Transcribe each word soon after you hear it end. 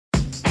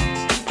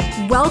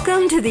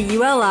Welcome to the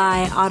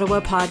ULI Ottawa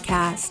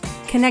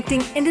podcast,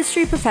 connecting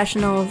industry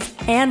professionals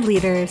and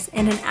leaders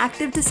in an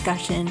active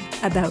discussion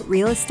about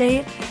real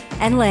estate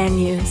and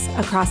land use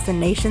across the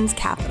nation's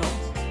capital.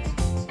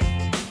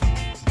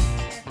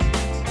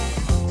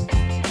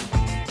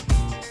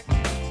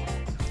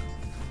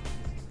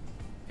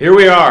 Here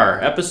we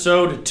are,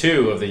 episode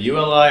 2 of the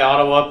ULI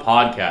Ottawa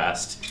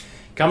podcast,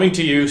 coming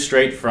to you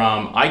straight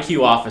from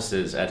IQ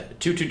offices at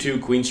 222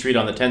 Queen Street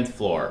on the 10th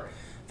floor.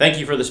 Thank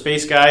you for the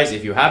space, guys.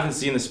 If you haven't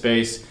seen the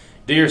space,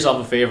 do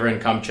yourself a favor and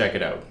come check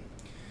it out.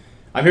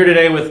 I'm here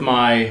today with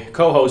my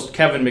co-host,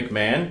 Kevin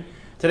McMahon.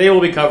 Today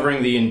we'll be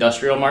covering the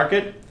industrial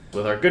market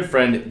with our good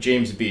friend,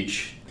 James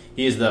Beach.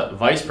 He is the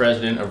Vice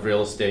President of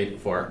Real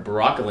Estate for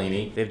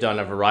Broccolini. They've done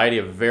a variety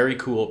of very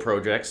cool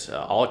projects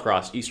all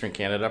across Eastern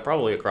Canada,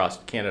 probably across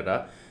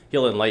Canada.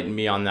 He'll enlighten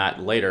me on that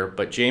later.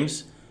 But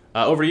James,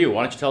 over to you.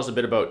 Why don't you tell us a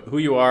bit about who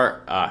you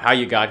are, how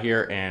you got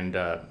here, and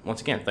once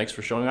again, thanks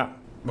for showing up.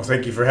 Well,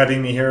 thank you for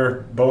having me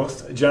here,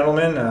 both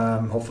gentlemen.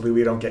 Hopefully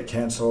we don't get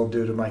canceled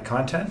due to my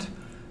content.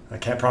 I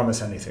can't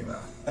promise anything,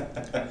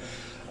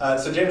 though.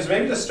 So James,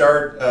 maybe to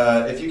start,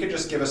 if you could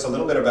just give us a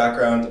little bit of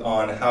background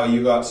on how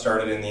you got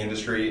started in the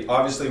industry.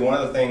 Obviously, one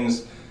of the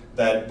things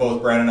that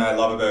both Brandon and I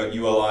love about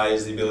ULI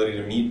is the ability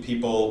to meet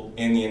people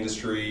in the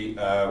industry.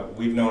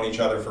 We've known each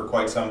other for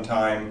quite some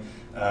time.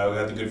 We've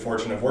had the good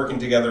fortune of working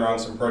together on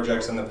some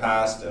projects in the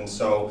past, and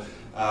so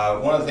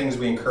one of the things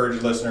we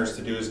encourage listeners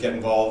to do is get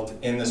involved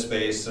in the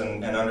space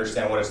and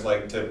understand what it's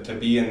like to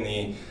be in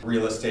the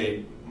real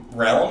estate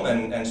realm.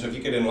 And so if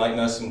you could enlighten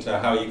us into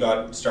how you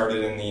got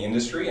started in the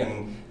industry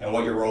and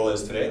what your role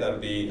is today, that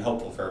would be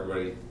helpful for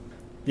everybody.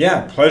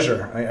 Yeah,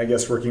 pleasure. I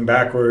guess working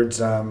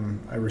backwards,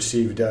 I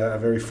received a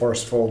very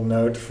forceful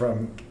note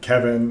from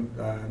Kevin,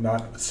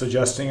 not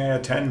suggesting I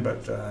attend,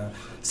 but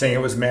saying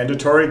it was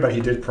mandatory, but he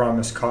did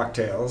promise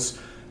cocktails.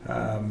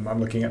 I'm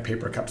looking at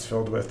paper cups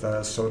filled with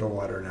soda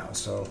water now,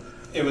 so...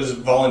 It was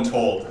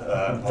voluntold.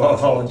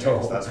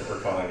 Voluntold. That's what we're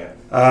calling it.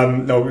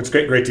 No, it's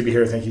great to be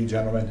here. Thank you,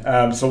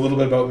 gentlemen. So a little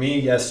bit about me.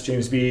 Yes,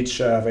 James Beach,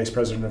 Vice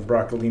President of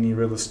Broccolini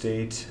Real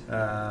Estate.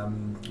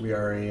 We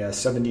are a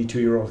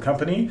 72-year-old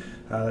company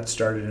that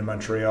started in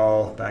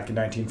Montreal back in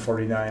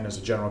 1949 as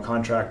a general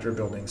contractor,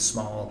 building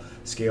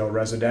small-scale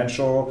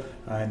residential.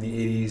 In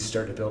the 80s,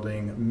 started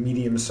building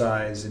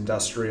medium-sized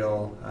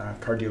industrial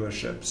car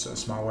dealerships,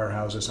 small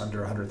warehouses under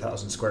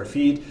 100,000 square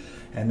feet.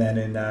 And then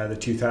in the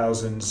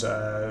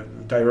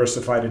 2000s,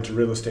 diversified into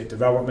real estate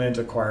development,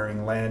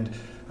 acquiring land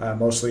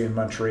mostly in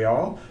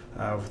Montreal,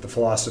 with the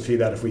philosophy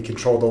that if we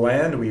control the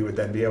land, we would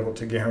then be able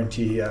to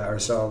guarantee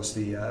ourselves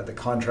the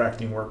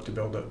contracting work to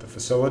build out the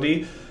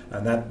facility.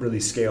 And that really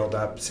scaled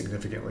up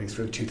significantly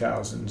through the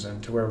 2000s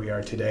and to where we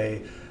are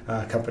today.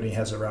 Company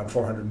has around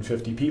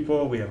 450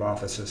 people. We have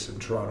offices in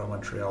Toronto,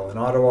 Montreal, and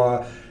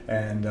Ottawa.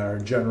 And our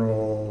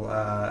general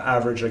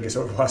average, I guess,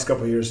 over the last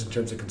couple of years in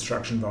terms of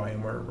construction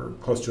volume, we're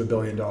close to $1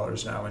 billion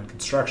now in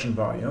construction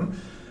volume.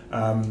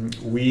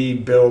 We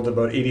build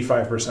about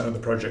 85% of the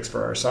projects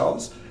for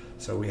ourselves.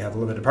 So we have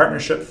limited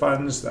partnership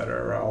funds that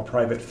are all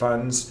private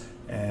funds,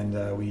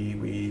 and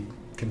we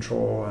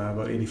control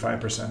about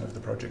 85% of the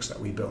projects that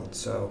we build.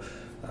 So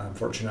I'm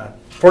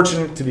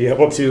fortunate to be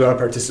able to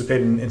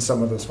participate in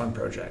some of those fun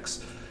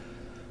projects.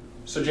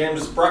 So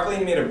James,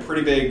 Broccolini made a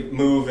pretty big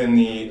move in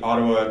the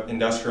Ottawa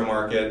industrial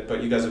market,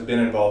 but you guys have been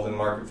involved in the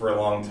market for a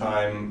long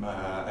time.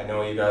 I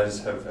know you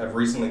guys have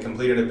recently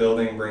completed a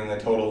building, bringing the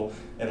total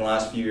in the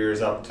last few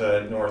years up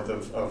to north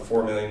of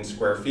 4 million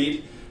square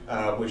feet,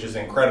 which is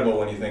incredible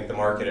when you think the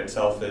market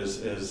itself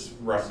is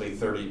roughly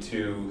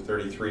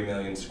 33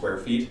 million square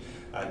feet.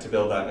 To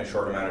build that in a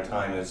short amount of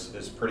time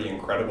is pretty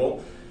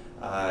incredible.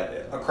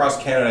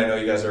 Across Canada, I know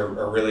you guys are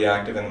really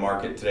active in the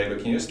market today, but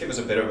can you just give us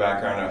a bit of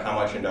background on how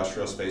much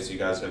industrial space you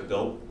guys have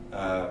built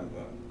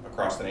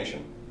across the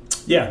nation?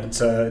 Yeah,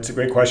 it's a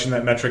great question.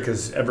 That metric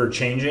is ever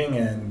changing,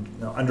 and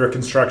under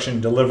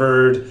construction,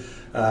 delivered,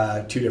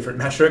 2 different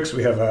metrics.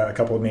 We have a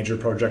couple of major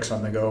projects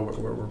on the go.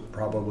 We're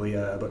probably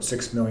about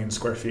 6 million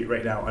square feet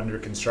right now under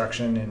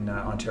construction in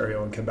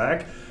Ontario and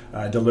Quebec.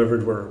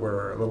 Delivered,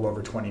 we're a little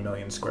over 20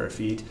 million square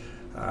feet.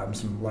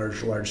 Some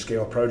large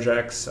scale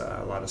projects,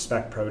 a lot of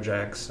spec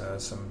projects,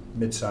 some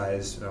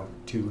mid-size,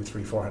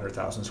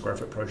 400,000 square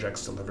foot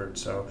projects delivered.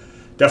 So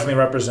definitely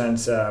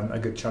represents a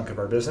good chunk of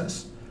our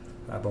business,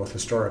 both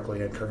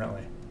historically and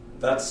currently.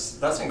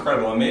 That's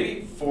incredible. And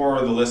maybe for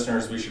the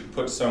listeners, we should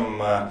put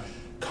some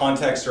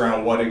context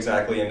around what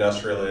exactly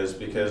industrial is,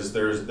 because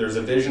there's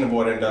a vision of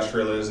what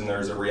industrial is, and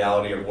there's a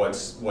reality of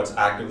what's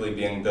actively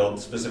being built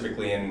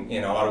specifically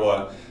in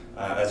Ottawa.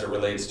 As it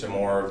relates to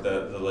more of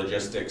the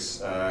logistics,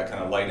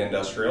 kind of light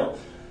industrial.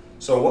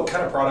 So what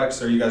kind of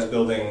products are you guys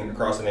building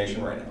across the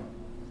nation right now?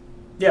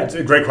 Yeah, it's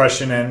a great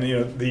question, and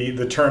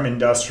the term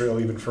industrial,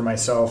 even for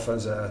myself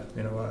as a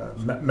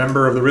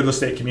member of the real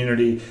estate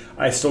community,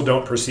 I still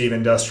don't perceive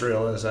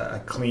industrial as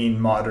a clean,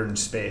 modern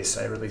space.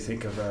 I really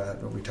think of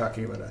we're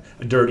talking about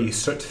a dirty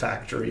soot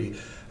factory,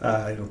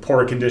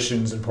 poor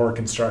conditions and poor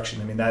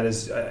construction. I mean, that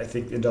is, I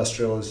think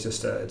industrial is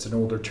just it's an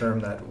older term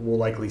that we'll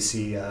likely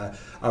see a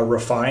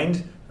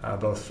refined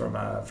both from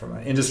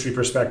an industry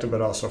perspective,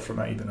 but also from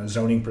even a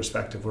zoning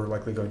perspective. We're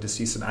likely going to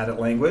see some added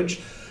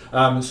language.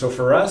 So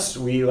for us,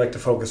 we like to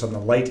focus on the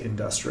light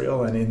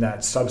industrial, and in that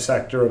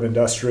subsector of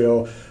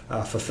industrial,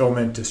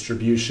 fulfillment,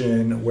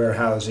 distribution,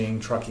 warehousing,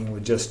 trucking,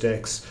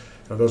 logistics.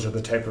 Those are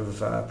the type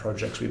of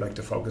projects we like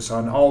to focus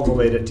on, all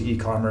related to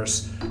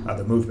e-commerce,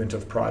 the movement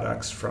of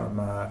products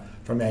from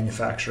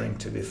manufacturing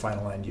to the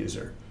final end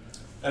user.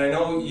 And I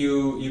know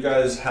you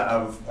guys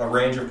have a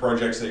range of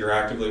projects that you're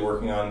actively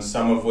working on,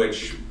 some of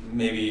which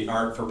maybe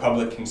aren't for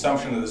public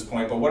consumption at this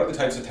point, but what are the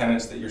types of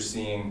tenants that you're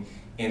seeing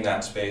in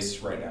that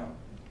space right now?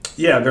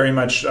 Yeah, very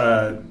much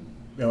in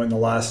the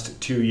last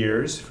 2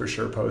 years, for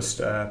sure, post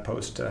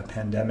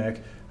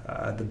pandemic,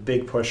 the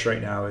big push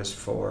right now is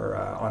for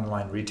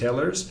online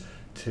retailers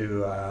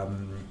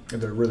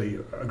they're really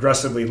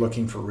aggressively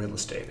looking for real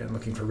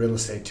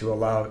estate to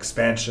allow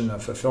expansion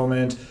of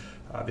fulfillment.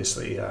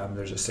 Obviously,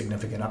 there's a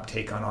significant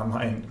uptake on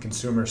online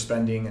consumer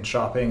spending and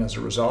shopping as a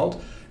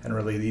result. And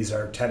really, these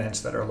are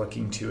tenants that are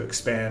looking to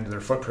expand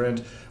their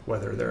footprint,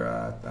 whether they're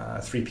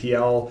a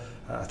 3PL,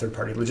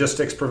 third-party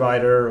logistics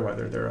provider,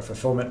 whether they're a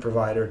fulfillment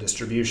provider,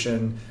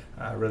 distribution.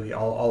 Really,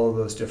 all of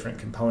those different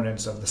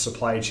components of the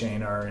supply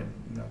chain are in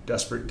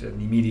desperate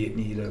and immediate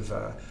need of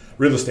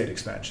real estate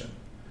expansion.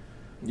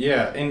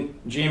 Yeah, and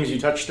James, you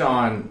touched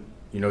on,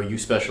 you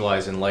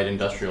specialize in light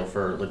industrial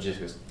for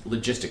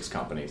logistics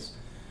companies.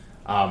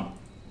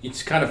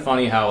 It's kind of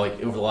funny how,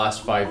 over the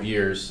last 5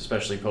 years,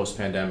 especially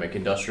post-pandemic,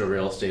 industrial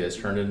real estate has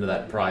turned into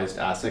that prized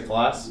asset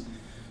class.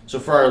 So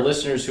for our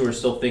listeners who are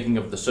still thinking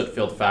of the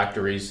soot-filled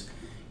factories,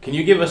 can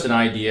you give us an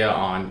idea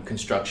on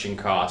construction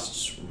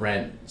costs,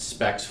 rent,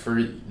 specs for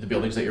the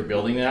buildings that you're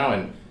building now,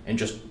 and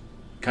just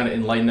kind of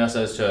enlighten us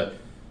as to,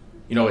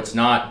 it's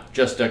not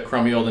just a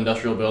crummy old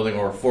industrial building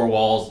or 4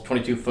 walls,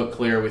 22-foot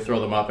clear, we throw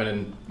them up and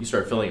then you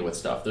start filling it with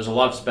stuff. There's a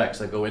lot of specs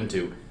that go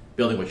into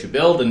building what you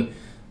build and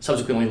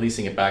subsequently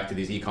leasing it back to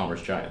these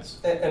e-commerce giants.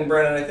 And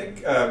Brennan, I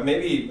think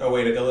maybe a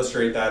way to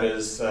illustrate that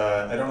is,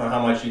 I don't know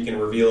how much you can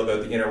reveal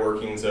about the inner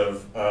workings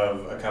of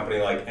a company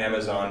like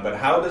Amazon, but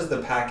how does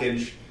the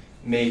package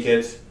make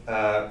it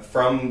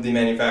from the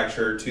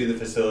manufacturer to the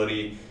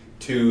facility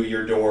to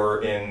your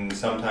door in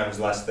sometimes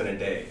less than a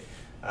day?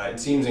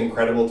 It seems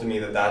incredible to me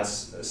that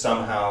that's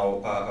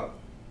somehow,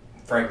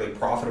 frankly,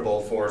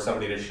 profitable for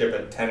somebody to ship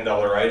a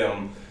 $10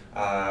 item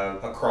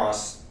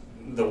across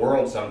the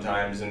world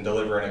sometimes and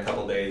deliver in a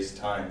couple days'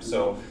 time.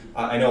 So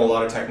I know a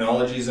lot of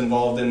technology is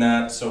involved in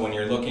that. So when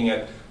you're looking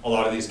at a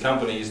lot of these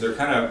companies, they're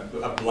kind of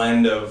a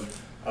blend of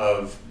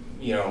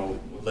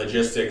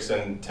logistics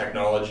and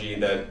technology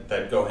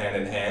that go hand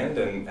in hand.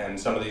 And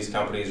some of these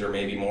companies are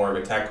maybe more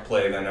of a tech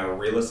play than a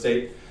real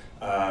estate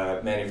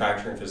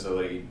manufacturing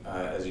facility,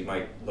 as you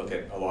might look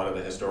at a lot of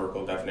the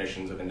historical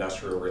definitions of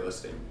industrial real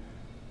estate.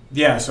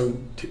 Yeah, so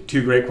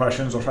two great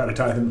questions. I'll try to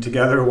tie them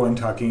together. One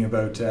talking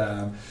about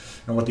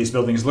what these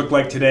buildings look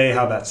like today,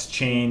 how that's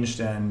changed,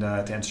 and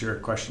to answer your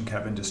question,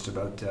 Kevin, just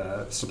about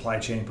supply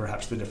chain,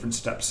 perhaps the different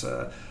steps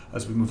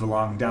as we move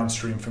along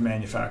downstream from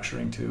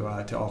manufacturing to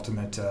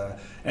ultimate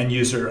end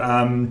user.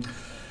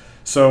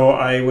 So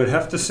I would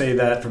have to say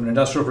that from an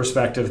industrial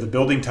perspective, the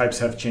building types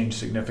have changed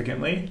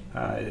significantly.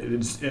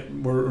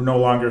 We're no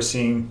longer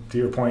seeing, to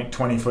your point,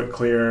 20-foot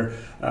clear,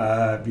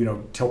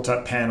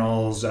 tilt-up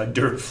panels,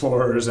 dirt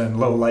floors, and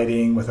low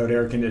lighting without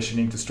air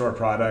conditioning to store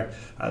product.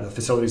 The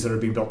facilities that are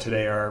being built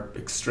today are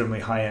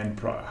extremely high-end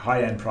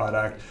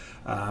product,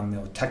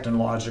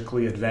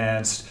 technologically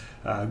advanced,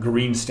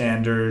 green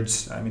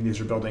standards. I mean,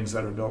 these are buildings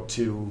that are built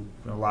to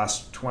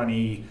last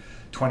 20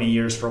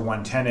 years for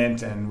one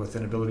tenant, and with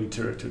an ability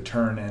to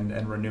turn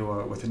and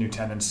renew with a new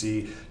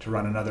tenancy to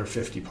run another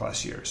 50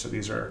 plus years. So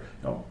these are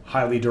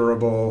highly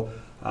durable,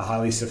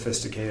 highly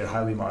sophisticated,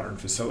 highly modern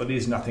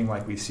facilities, nothing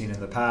like we've seen in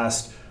the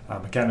past.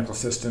 Mechanical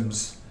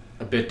systems.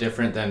 A bit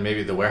different than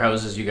maybe the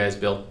warehouses you guys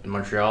built in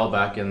Montreal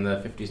back in the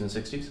 50s and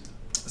 60s?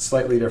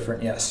 Slightly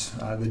different, yes.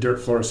 The dirt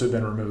floors have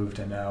been removed,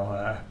 and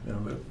now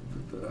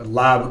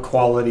lab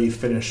quality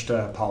finished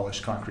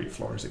polished concrete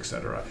floors,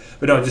 etc.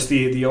 But no, just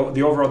the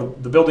overall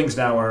the buildings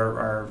now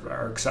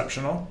are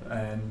exceptional.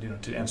 And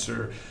to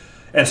answer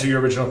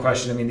your original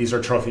question, I mean, these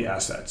are trophy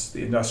assets.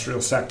 The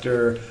industrial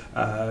sector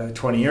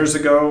 20 years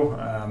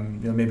ago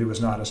maybe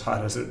was not as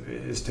hot as it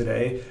is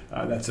today.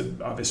 That's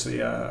obviously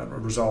a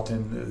result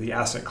in the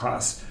asset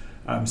class.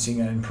 Seeing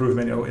an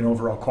improvement in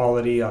overall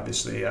quality,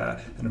 obviously an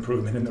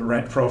improvement in the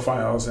rent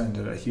profiles, and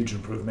a huge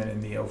improvement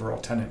in the overall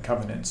tenant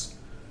covenants.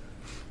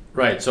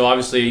 Right, so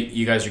obviously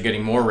you guys are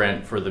getting more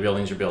rent for the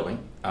buildings you're building.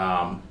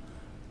 Can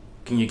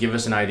you give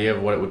us an idea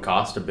of what it would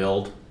cost to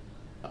build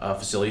a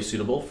facility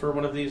suitable for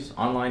one of these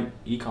online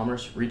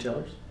e-commerce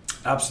retailers?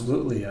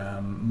 Absolutely,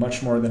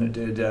 much more than it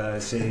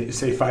did,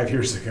 say 5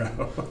 years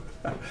ago.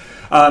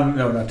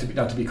 No, not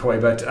to be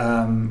coy, but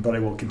I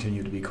will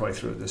continue to be coy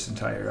through this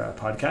entire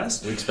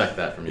podcast. We expect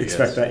that from you.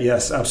 Expect that,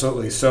 yes,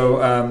 absolutely. So,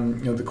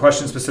 the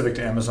question specific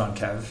to Amazon,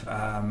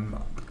 Kev.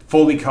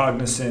 Fully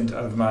cognizant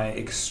of my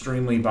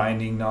extremely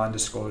binding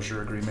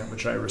non-disclosure agreement,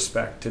 which I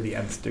respect to the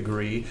nth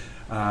degree.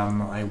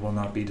 I will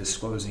not be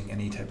disclosing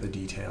any type of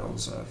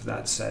details of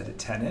that said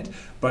tenant.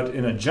 But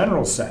in a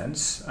general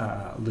sense,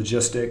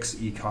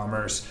 logistics,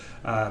 e-commerce,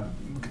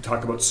 we could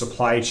talk about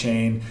supply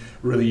chain.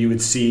 Really, you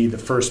would see the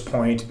first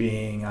point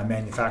being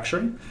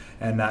manufacturing,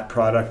 and that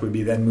product would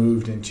be then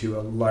moved into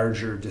a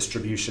larger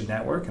distribution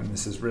network. And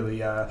this is really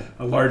a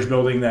large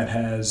building that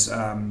has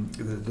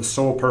the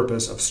sole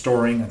purpose of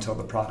storing until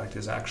the product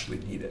is actually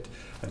needed,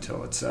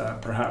 until it's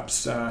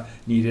perhaps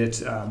needed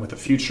with a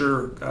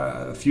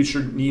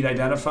future need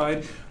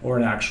identified, or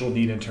an actual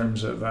need in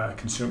terms of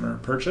consumer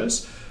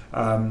purchase.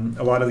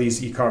 A lot of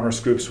these e-commerce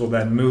groups will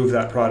then move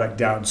that product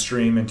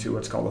downstream into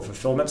what's called a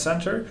fulfillment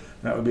center. And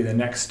that would be the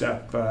next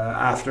step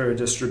after a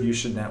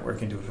distribution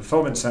network into a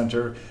fulfillment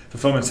center.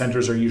 Fulfillment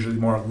centers are usually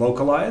more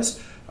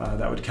localized.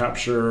 That would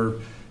capture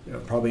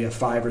probably a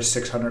 500 or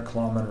 600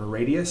 kilometer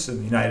radius. In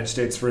the United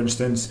States, for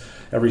instance,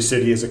 every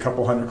city is a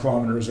couple hundred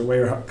kilometers away,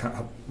 or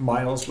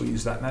miles, we'll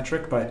use that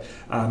metric, but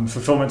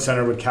fulfillment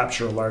center would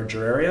capture a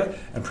larger area,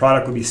 and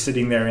product would be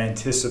sitting there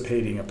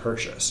anticipating a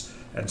purchase.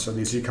 And so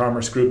these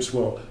e-commerce groups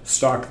will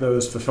stock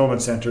those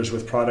fulfillment centers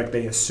with product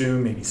they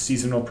assume, maybe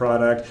seasonal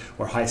product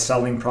or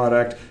high-selling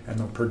product, and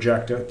they'll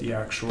project out the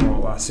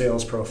actual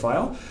sales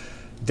profile.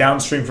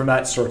 Downstream from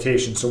that,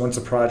 sortation. So once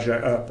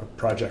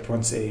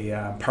once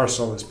a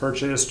parcel is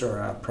purchased or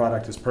a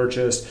product is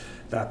purchased,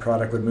 that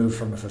product would move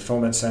from a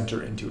fulfillment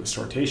center into a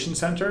sortation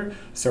center.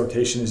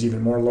 Sortation is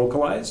even more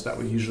localized. That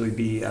would usually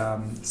be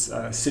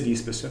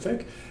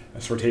city-specific. A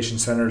sortation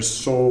center's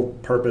sole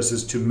purpose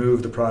is to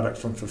move the product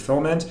from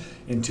fulfillment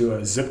into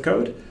a zip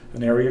code,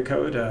 an area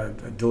code, a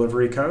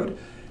delivery code.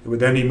 It would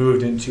then be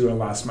moved into a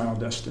last mile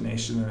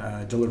destination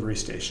delivery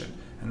station.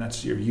 And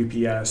that's your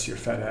UPS, your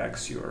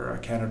FedEx, your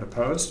Canada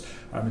Post.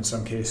 In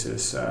some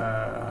cases,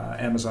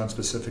 Amazon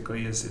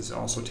specifically is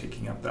also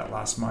taking up that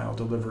last mile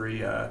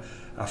delivery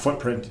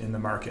footprint in the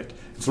market.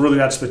 So really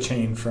that's the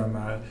chain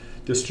from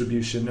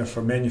distribution,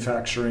 from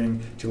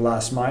manufacturing to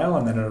last mile,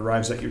 and then it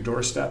arrives at your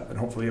doorstep, and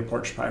hopefully a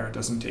porch pirate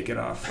doesn't take it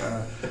off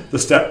the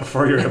step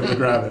before you're able to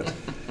grab it.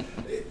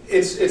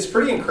 It's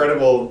pretty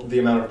incredible the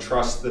amount of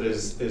trust that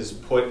is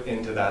put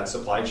into that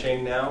supply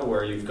chain now,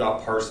 where you've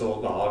got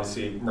parcel. Well,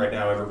 obviously, right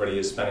now everybody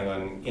is spending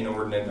an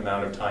inordinate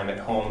amount of time at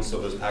home,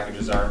 so those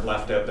packages aren't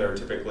left out there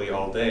typically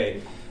all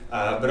day.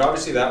 But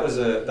obviously, that was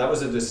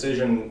a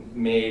decision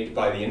made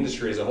by the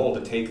industry as a whole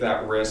to take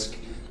that risk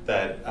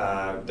that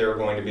they're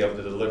going to be able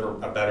to deliver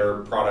a better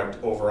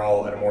product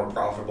overall at a more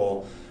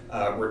profitable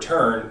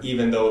return,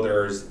 even though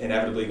there's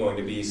inevitably going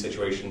to be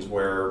situations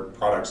where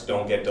products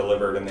don't get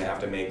delivered and they have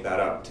to make that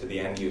up to the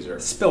end user.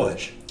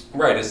 Spillage.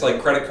 Right, it's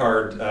like credit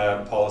card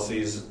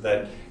policies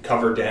that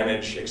cover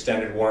damage,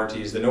 extended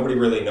warranties that nobody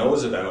really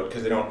knows about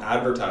because they don't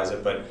advertise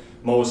it, but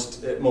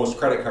most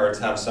credit cards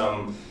have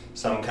some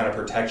kind of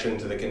protection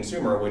to the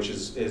consumer, which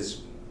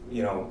is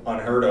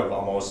unheard of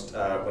almost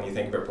when you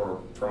think of it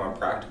from a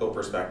practical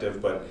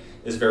perspective, but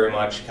is very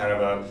much kind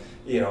of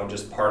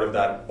just part of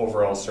that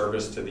overall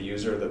service to the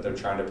user that they're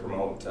trying to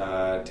promote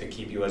to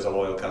keep you as a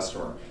loyal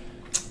customer.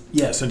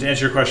 Yeah, so to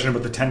answer your question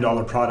about the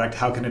 $10 product,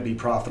 how can it be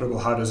profitable?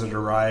 How does it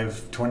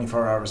arrive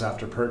 24 hours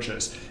after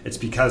purchase? It's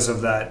because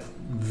of that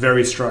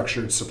very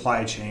structured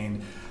supply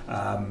chain.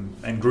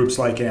 And groups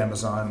like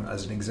Amazon,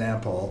 as an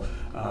example,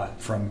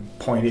 from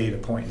point A to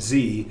point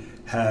Z,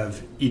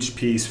 have each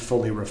piece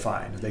fully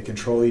refined. They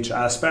control each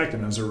aspect,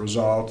 and as a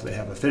result, they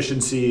have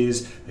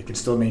efficiencies, they can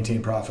still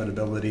maintain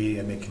profitability,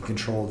 and they can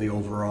control the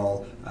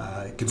overall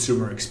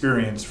consumer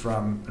experience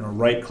from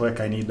right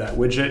click, I need that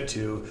widget,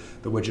 to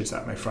the widget's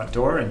at my front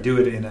door, and do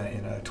it in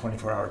a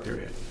 24-hour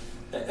period.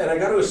 And I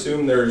got to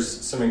assume there's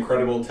some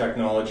incredible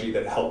technology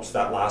that helps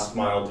that last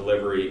mile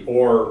delivery,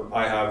 or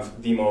I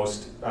have the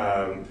most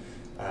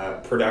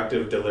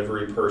productive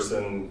delivery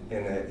person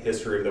in the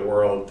history of the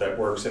world that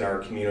works in our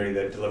community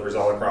that delivers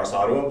all across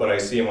Ottawa, but I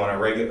see him on a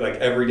regular, like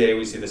every day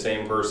we see the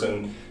same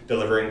person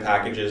delivering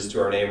packages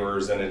to our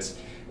neighbors, and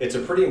it's a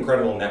pretty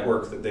incredible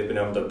network that they've been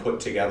able to put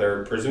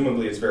together.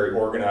 Presumably it's very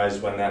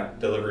organized when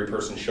that delivery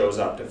person shows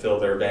up to fill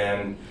their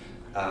van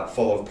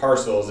full of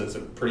parcels. It's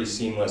a pretty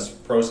seamless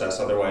process,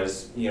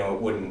 otherwise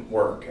it wouldn't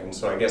work. And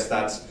so I guess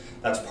that's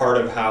part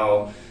of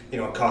how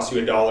it costs you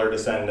 $1 to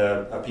send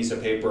a piece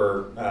of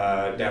paper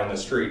down the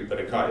street, but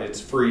it's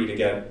free to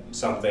get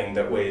something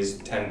that weighs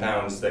 10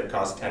 pounds that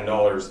costs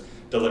 $10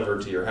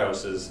 delivered to your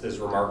house is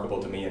remarkable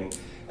to me,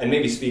 and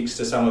maybe speaks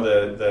to some of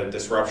the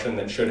disruption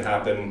that should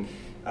happen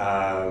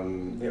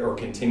or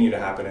continue to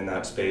happen in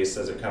that space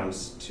as it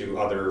comes to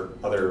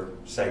other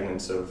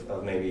segments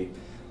of maybe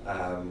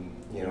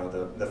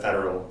the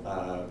federal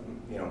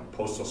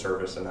postal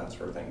service and that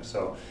sort of thing.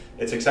 So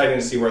it's exciting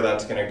to see where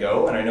that's going to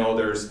go, and I know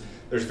there's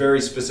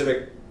very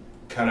specific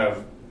kind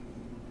of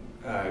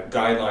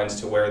guidelines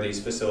to where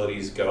these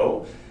facilities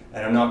go,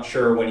 and I'm not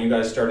sure when you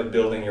guys started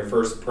building your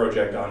first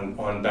project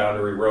on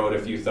Boundary Road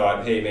if you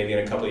thought, hey, maybe in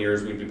a couple of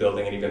years we'd be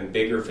building an even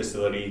bigger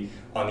facility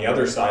on the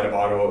other side of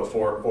Ottawa,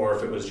 or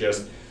if it was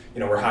just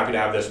we're happy to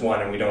have this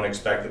one and we don't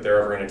expect that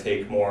they're ever going to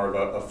take more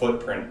of a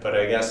footprint. But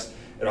I guess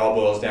it all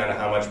boils down to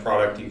how much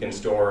product you can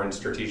store in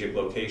strategic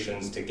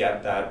locations to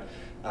get that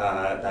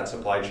that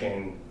supply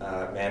chain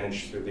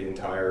managed through the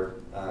entire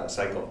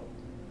cycle.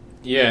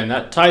 Yeah, and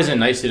that ties in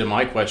nicely to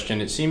my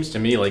question. It seems to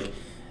me like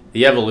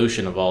the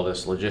evolution of all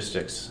this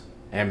logistics,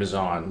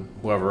 Amazon,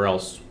 whoever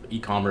else,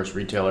 e-commerce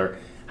retailer,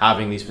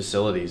 having these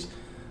facilities.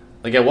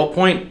 Like, at what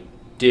point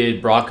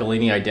did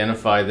Broccolini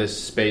identify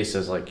this space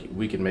as like,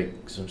 we can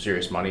make some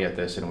serious money at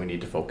this and we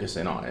need to focus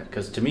in on it?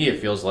 Because to me, it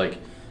feels like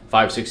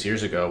 5-6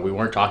 years ago, we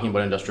weren't talking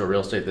about industrial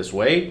real estate this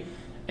way.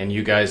 And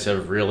you guys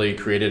have really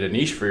created a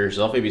niche for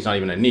yourself. Maybe it's not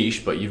even a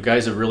niche, but you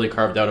guys have really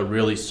carved out a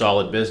really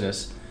solid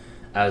business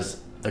as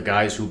the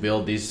guys who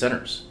build these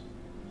centers.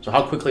 So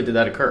how quickly did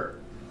that occur?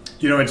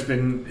 You know, it's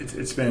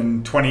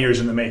been 20 years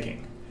in the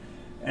making.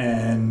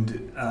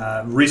 And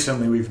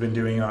recently we've been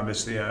doing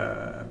obviously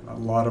a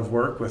lot of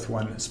work with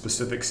one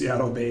specific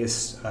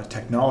Seattle-based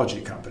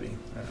technology company.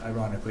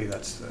 Ironically,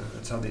 that's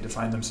how they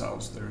define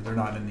themselves. They're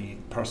not in the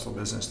parcel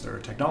business, they're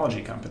a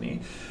technology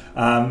company.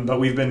 But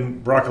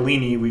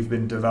Broccolini, we've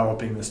been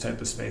developing this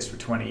type of space for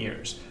 20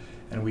 years.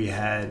 And we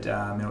had,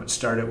 it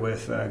started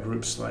with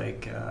groups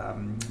like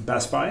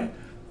Best Buy.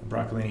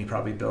 Broccolini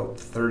probably built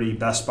 30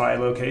 Best Buy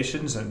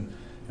locations, and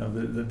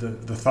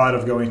the thought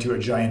of going to a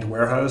giant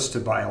warehouse to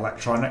buy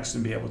electronics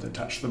and be able to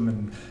touch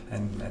them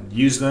and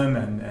use them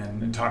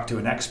and talk to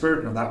an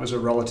expert, that was a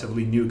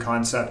relatively new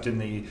concept in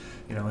the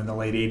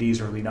late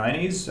 80s, early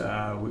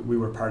 90s. We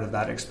were part of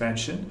that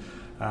expansion.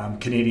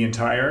 Canadian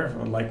Tire,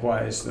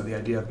 likewise, the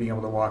idea of being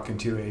able to walk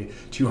into a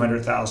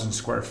 200,000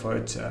 square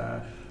foot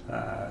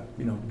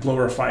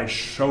glorified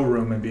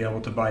showroom and be able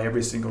to buy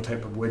every single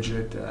type of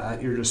widget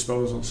at your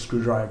disposal,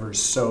 screwdrivers,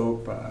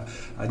 soap,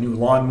 a new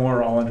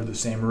lawnmower, all under the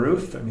same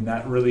roof. I mean,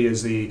 that really it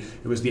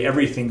was the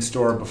everything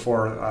store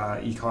before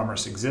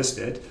e-commerce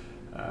existed.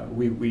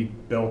 We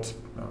built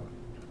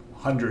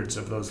hundreds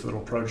of those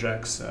little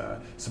projects,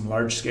 some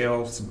large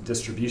scale, some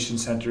distribution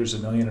centers,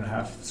 1.5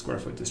 million square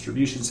foot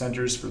distribution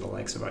centers for the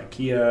likes of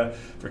IKEA,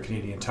 for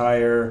Canadian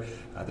Tire,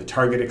 the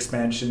Target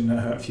expansion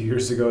a few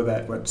years ago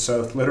that went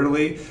south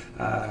literally.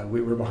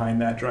 We were behind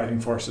that driving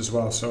force as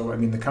well. So, I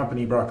mean, the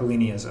company,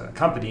 Broccolini as a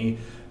company,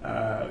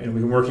 we've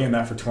been working on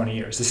that for 20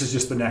 years. This is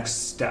just the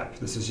next step.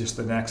 This is just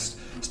the next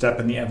step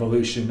in the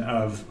evolution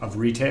of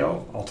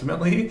retail,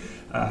 ultimately,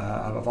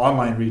 of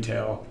online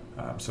retail.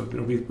 So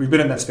we've been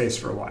in that space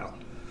for a while.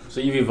 So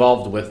you've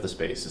evolved with the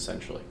space,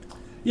 essentially.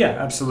 Yeah,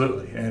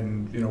 absolutely.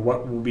 And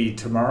what will be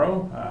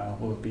tomorrow?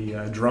 Will it be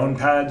drone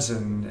pads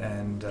and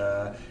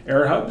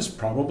air hubs?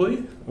 Probably.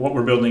 What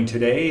we're building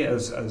today,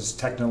 as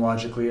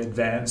technologically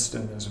advanced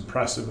and as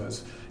impressive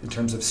as in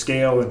terms of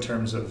scale, in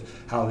terms of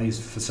how these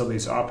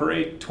facilities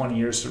operate, 20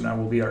 years from now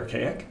will be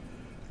archaic,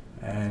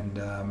 and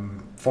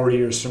 40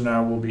 years from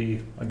now will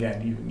be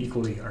again even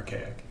equally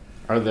archaic.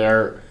 Are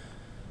there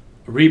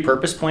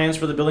repurpose plans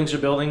for the buildings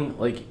you're building,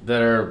 like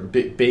that are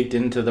baked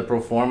into the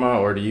pro forma,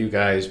 or do you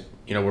guys,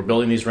 we're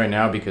building these right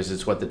now because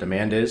it's what the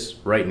demand is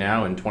right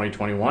now in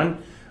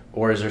 2021,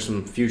 or is there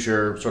some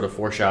future sort of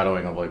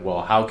foreshadowing of like,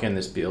 well, how can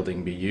this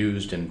building be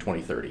used in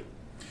 2030?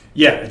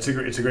 Yeah, it's a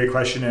great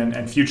question,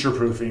 and future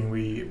proofing.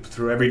 We,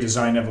 through every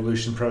design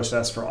evolution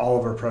process for all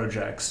of our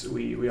projects,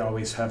 we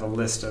always have a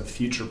list of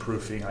future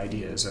proofing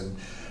ideas, and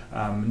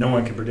no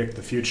one can predict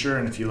the future.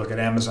 And if you look at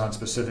Amazon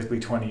specifically,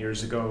 20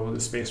 years ago, the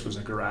space was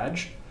a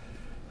garage,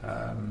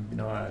 a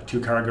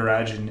 2-car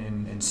garage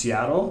in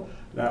Seattle.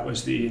 That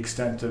was the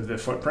extent of the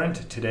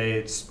footprint. Today,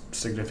 it's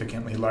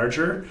significantly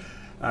larger.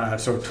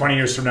 So 20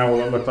 years from now,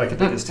 will it look like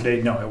it is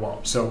today? No, it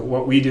won't. So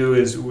what we do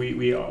is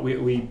we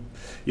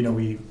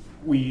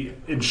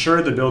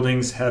ensure the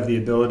buildings have the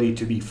ability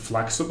to be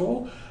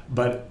flexible,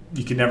 but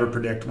you can never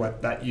predict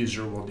what that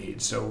user will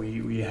need. So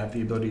we have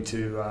the ability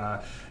to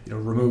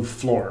remove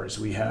floors.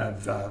 We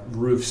have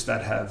roofs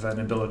that have an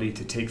ability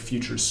to take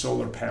future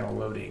solar panel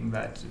loading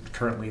that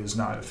currently is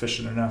not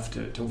efficient enough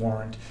to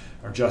warrant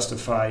or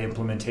justify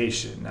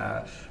implementation.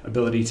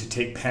 Ability to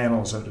take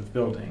panels out of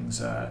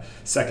buildings.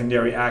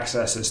 Secondary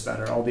accesses that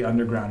are all the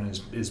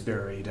underground is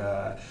buried.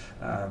 We're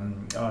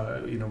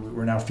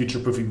now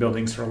future-proofing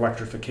buildings for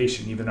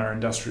electrification. Even our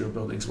industrial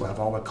buildings will have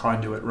all the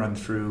conduit run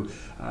through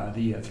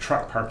the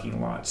truck parking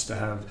lots to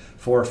have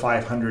 400 or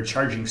 500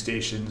 charging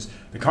stations.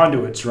 The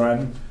conduits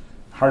run,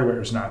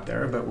 hardware is not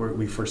there, but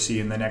we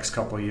foresee in the next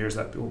couple of years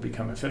that will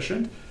become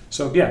efficient.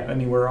 So yeah, I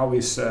mean, we're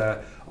always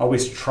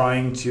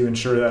trying to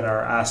ensure that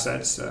our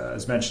assets,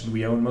 as mentioned,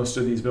 we own most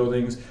of these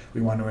buildings.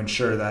 We want to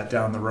ensure that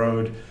down the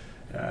road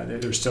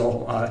they're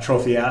still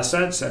trophy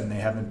assets and they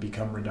haven't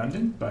become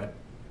redundant, but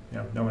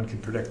no one can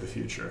predict the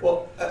future.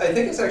 Well, I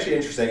think it's actually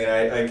interesting,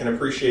 and I can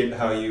appreciate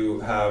how you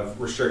have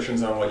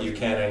restrictions on what you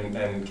can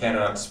and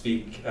cannot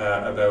speak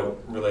about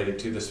related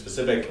to the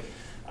specific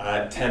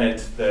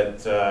tenant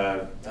that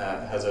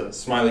has a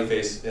smiley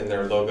face in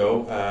their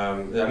logo.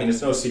 I mean,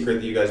 it's no secret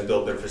that you guys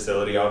built their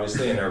facility,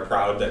 obviously, and are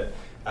proud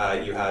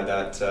that you had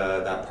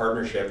that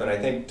partnership. And I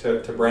think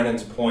to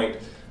Brennan's point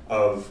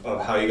of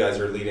how you guys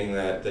are leading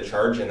the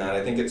charge in that,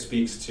 I think it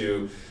speaks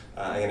to,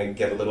 I'm going to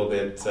get a little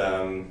bit,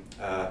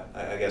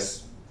 I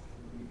guess,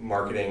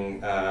 marketing,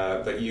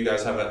 but you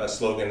guys have a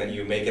slogan that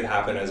you make it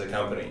happen as a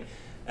company.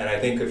 And I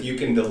think if you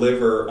can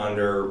deliver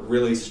under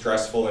really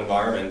stressful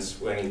environments,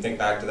 when you think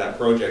back to that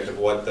project of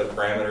what the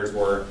parameters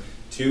were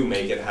to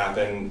make it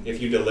happen,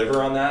 if you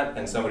deliver on that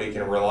and somebody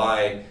can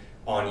rely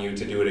on you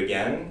to do it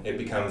again, it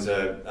becomes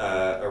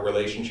a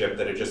relationship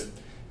that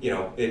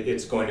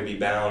it's going to be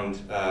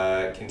bound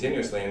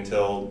continuously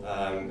until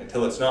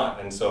it's not.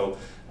 And so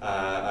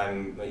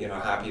I'm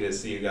happy to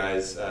see you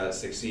guys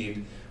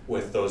succeed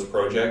with those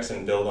projects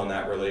and build on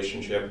that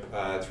relationship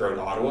throughout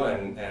Ottawa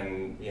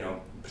and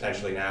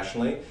potentially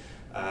nationally.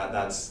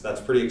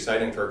 That's pretty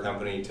exciting for a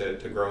company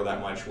to grow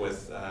that much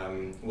with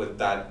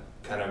that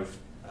kind of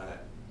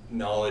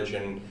knowledge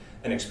and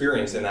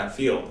experience in that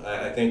field.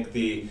 I think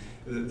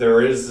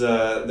there's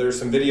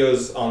some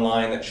videos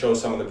online that show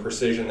some of the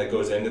precision that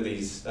goes into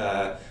these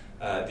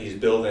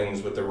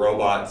buildings with the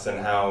robots and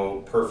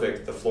how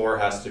perfect the floor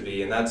has to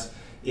be. And that's,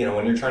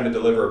 when you're trying to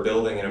deliver a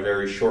building in a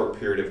very short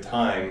period of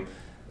time,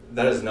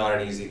 that is not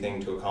an easy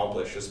thing to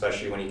accomplish,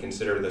 especially when you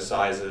consider the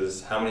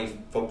sizes. How many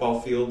football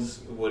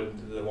fields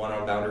would the one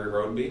on Boundary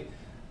Road be?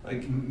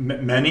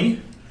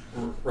 Many?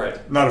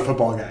 Right. Not a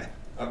football guy.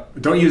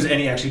 Don't use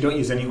any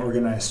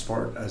organized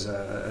sport as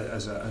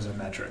a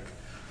metric.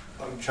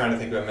 I'm trying to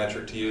think of a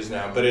metric to use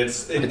now, but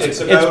it's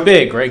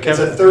big, right,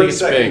 Kevin? It's a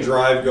 30-second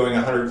drive going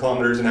 100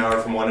 kilometers an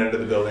hour from one end of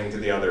the building to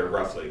the other,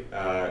 roughly.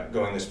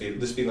 Going the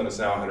speed limit's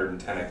now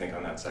 110, I think,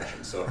 on that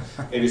section. So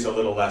maybe it's a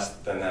little less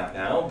than that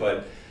now,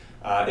 but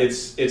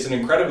it's an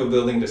incredible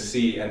building to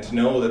see, and to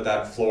know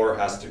that floor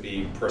has to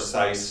be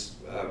precise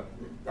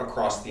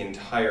across the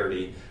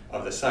entirety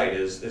of the site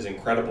is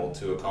incredible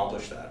to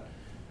accomplish that.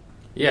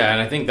 Yeah,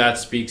 and I think that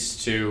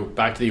speaks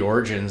back to the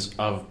origins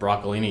of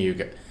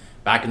Broccolini.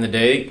 Back in the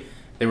day,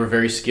 they were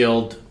very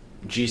skilled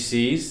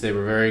GCs. They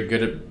were very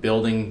good at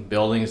building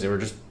buildings. They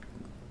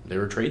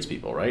were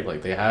tradespeople, right?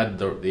 Like, they had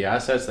the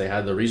assets, they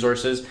had the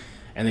resources,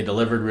 and they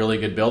delivered really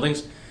good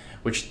buildings,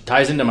 which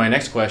ties into my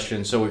next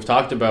question. So we've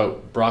talked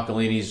about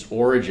Broccolini's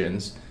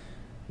origins.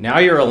 Now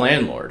you're a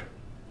landlord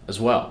as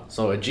well.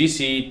 So a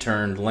GC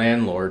turned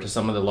landlord to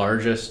some of the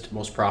largest,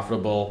 most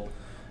profitable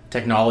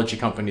technology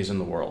companies in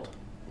the world.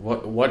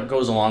 What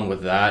goes along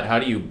with that? How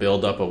do you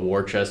build up a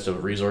war chest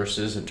of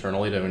resources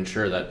internally to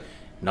ensure that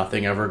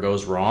nothing ever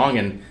goes wrong?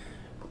 And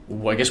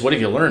I guess, what have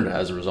you learned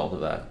as a result of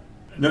that?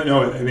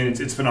 No. I mean,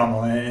 it's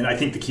phenomenal, and I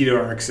think the key to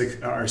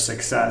our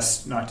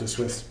success, not just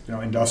with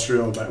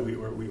industrial, but we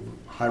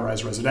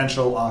high-rise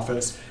residential,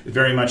 office, it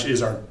very much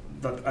is at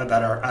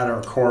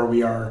our core.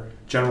 We are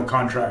general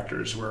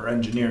contractors. We're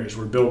engineers.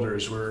 We're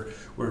builders.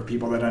 We're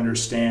people that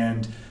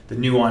understand the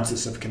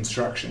nuances of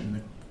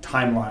construction,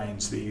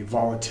 timelines, the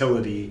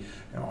volatility,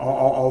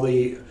 all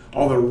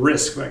the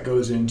risk that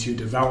goes into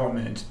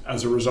development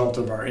as a result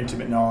of our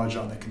intimate knowledge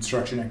on the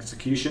construction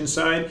execution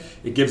side.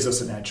 It gives us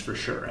an edge for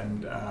sure.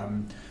 And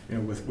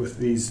with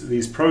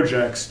these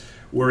projects,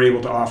 we're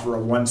able to offer a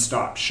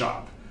one-stop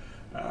shop.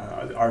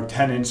 Our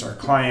tenants, our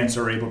clients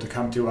are able to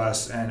come to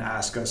us and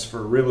ask us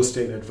for real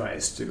estate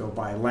advice, to go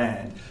buy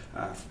land,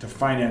 to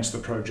finance the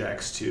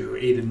projects, to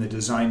aid in the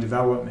design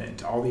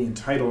development, all the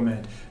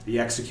entitlement, the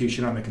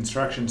execution on the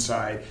construction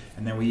side,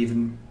 and then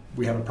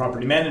we have a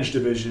property managed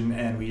division,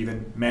 and we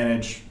even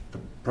manage the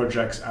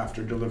projects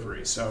after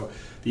delivery. So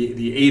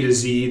the A to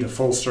Z, the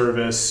full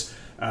service,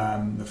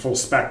 the full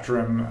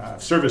spectrum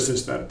of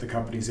services that the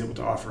company is able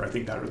to offer, I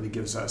think that really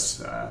gives us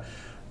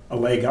a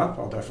leg up.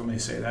 I'll definitely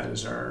say that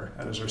is our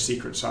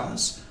secret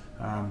sauce.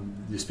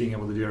 Just being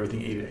able to do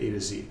everything A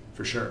to Z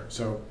for sure.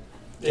 So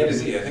A to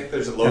Z. I think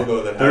there's a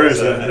logo that has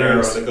an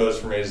arrow that goes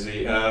from A to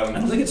Z. I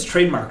don't think it's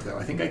trademarked though.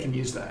 I think I can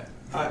use that.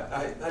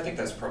 I think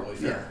that's probably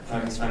fair.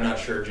 Yeah. I'm not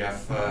sure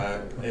Jeff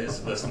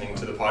is listening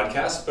to the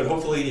podcast, but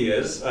hopefully he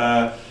is.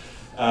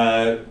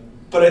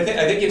 But I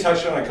think you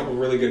touched on a couple of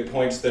really good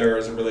points there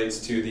as it relates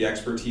to the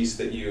expertise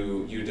that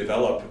you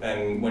develop.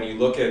 And when you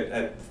look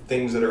at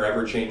things that are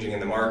ever changing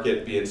in the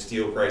market, be it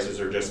steel prices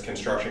or just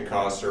construction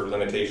costs or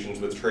limitations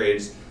with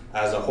trades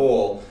as a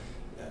whole,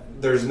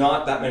 there's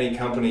not that many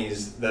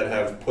companies that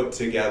have put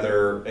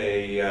together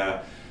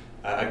a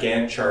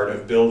Gantt chart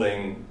of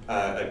building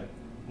a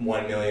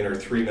 1 million or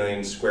 3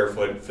 million square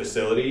foot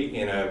facility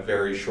in a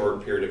very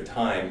short period of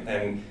time.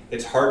 And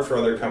it's hard for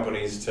other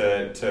companies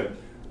to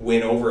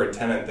win over a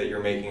tenant that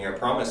you're making a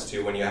promise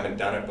to when you haven't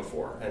done it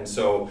before. And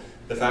so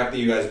the fact that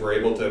you guys were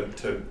able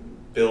to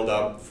build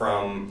up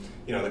from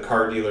the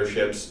car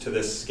dealerships to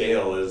this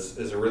scale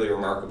is a really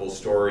remarkable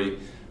story,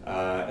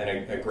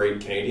 and a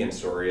great Canadian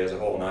story as a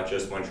whole, not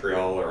just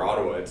Montreal or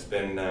Ottawa. It's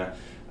been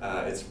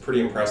it's pretty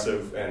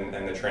impressive,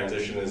 and the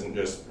transition isn't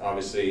just,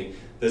 obviously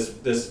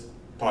this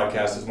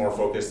podcast is more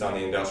focused on the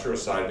industrial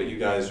side, but you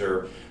guys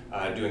are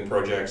doing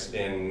projects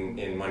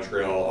in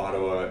Montreal,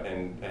 Ottawa,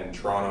 and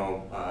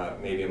Toronto,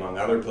 maybe among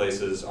other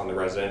places on the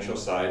residential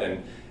side,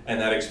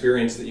 and that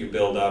experience that you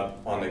build up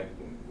on the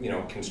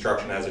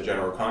construction as a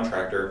general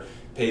contractor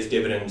pays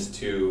dividends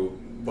to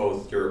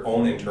both your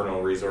own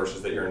internal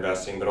resources that you're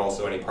investing, but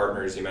also any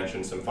partners. You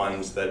mentioned some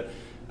funds that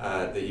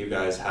you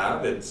guys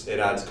have. It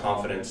adds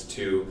confidence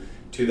to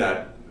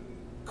that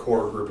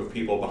core group of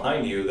people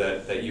behind you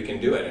that you can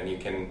do it and you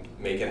can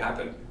make it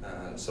happen.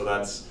 So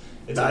that's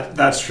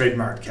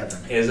trademarked,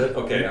 Kevin. Is it?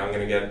 Okay, I'm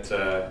going to get...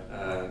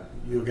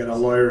 You'll get a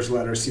lawyer's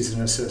letter, cease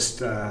and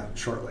assist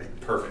shortly.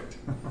 Perfect.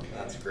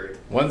 That's great.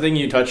 One thing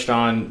you touched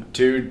on,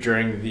 too,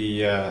 during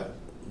the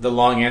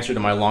long answer to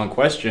my long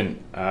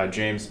question,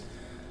 James,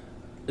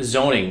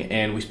 zoning,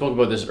 and we spoke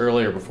about this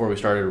earlier before we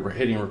started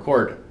hitting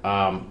record.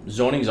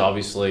 Zoning is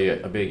obviously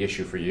a big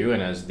issue for you,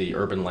 and as the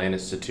Urban Land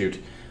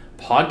Institute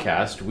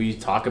podcast, we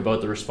talk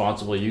about the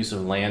responsible use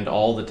of land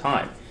all the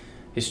time.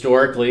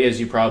 Historically, as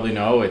you probably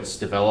know, it's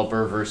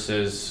developer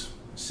versus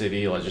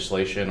city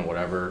legislation,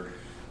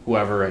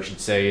 whoever I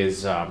should say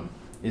is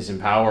in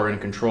power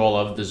and control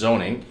of the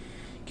zoning.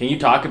 Can you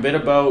talk a bit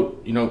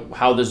about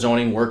how the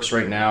zoning works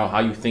right now, how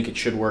you think it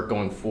should work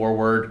going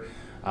forward,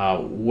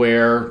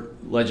 where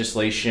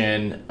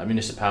legislation,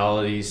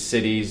 municipalities,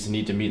 cities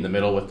need to meet in the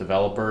middle with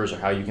developers, or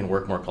how you can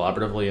work more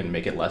collaboratively and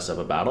make it less of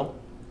a battle?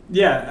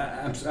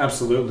 Yeah,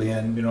 absolutely.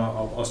 And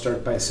I'll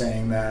start by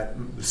saying that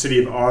the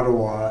City of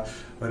Ottawa,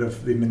 out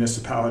of the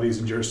municipalities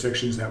and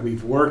jurisdictions that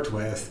we've worked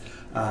with,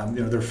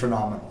 they're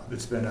phenomenal.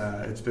 It's been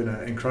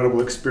an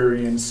incredible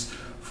experience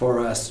for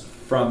us,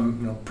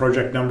 from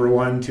project number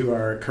one to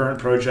our current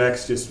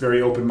projects. Just very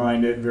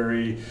open-minded,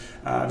 very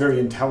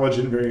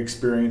intelligent, very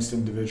experienced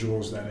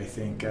individuals that I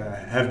think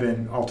have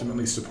been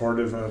ultimately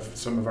supportive of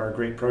some of our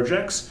great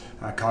projects,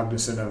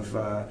 cognizant of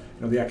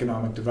the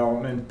economic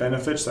development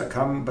benefits that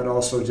come, but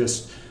also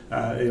just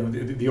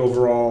the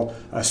overall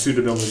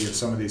suitability of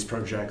some of these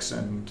projects.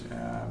 And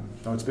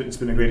it's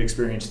been a great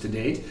experience to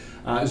date.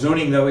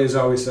 Zoning, though, is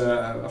always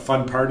a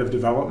fun part of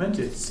development.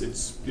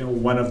 It's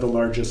one of the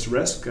largest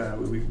risks.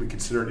 We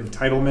consider it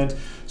entitlement.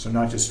 So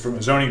not just from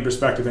a zoning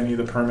perspective, any of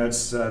the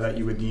permits that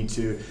you would need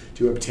to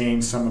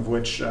obtain, some of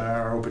which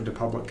are open to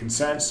public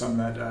consent, some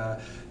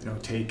that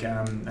take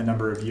a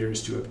number of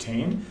years to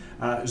obtain.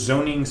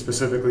 Zoning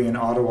specifically in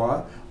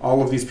Ottawa,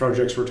 all of these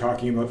projects we're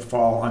talking about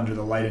fall under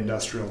the light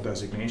industrial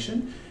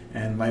designation.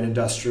 And light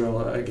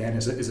industrial, again,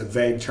 is a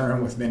vague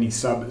term with many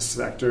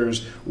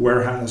subsectors.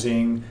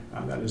 Warehousing,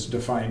 that is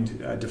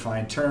a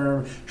defined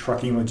term.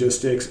 Trucking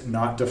logistics,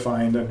 not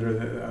defined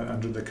under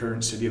the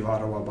current City of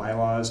Ottawa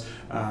bylaws.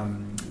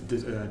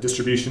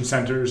 Distribution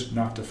centers,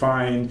 not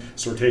defined.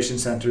 Sortation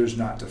centers,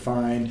 not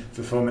defined.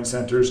 Fulfillment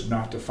centers,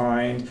 not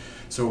defined.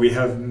 So we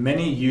have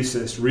many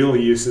uses, real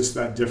uses,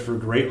 that differ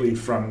greatly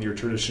from your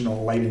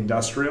traditional light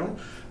industrial,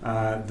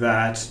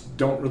 that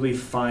don't really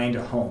find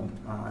a home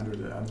under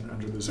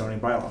the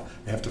zoning bylaw.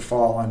 They have to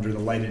fall under the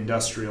light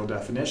industrial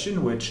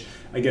definition, which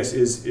I guess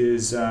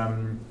is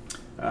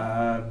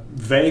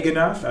vague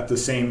enough, at the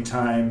same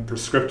time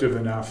prescriptive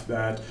enough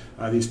that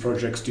these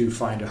projects do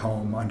find a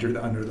home under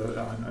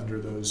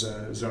those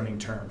zoning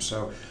terms.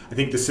 So I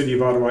think the City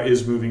of Ottawa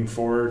is moving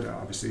forward.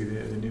 Obviously,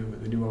 the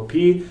new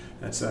OP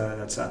that's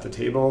at the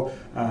table.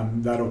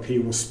 That OP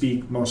will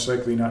speak most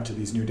likely not to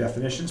these new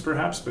definitions,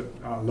 perhaps, but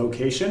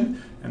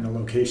location, and the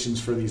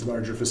locations for these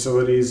larger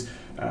facilities,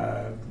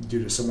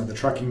 due to some of the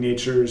trucking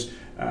natures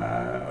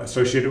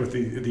associated with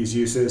these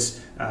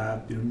uses,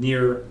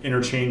 near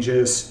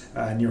interchanges,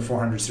 near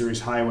 400 series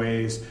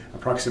highways,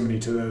 proximity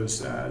to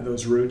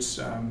those routes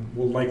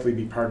will likely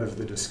be part of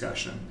the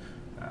discussion.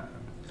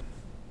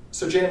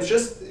 So James,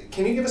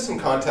 can you give us some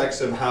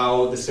context of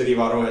how the City of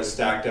Ottawa has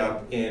stacked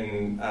up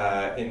in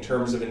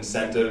terms of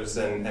incentives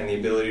and the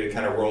ability to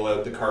kind of roll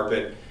out the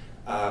carpet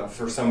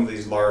for some of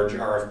these large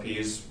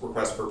RFPs,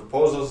 requests for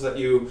proposals that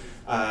you've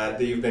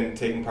been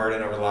taking part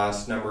in over the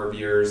last number of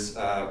years,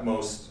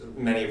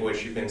 many of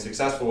which you've been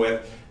successful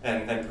with,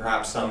 and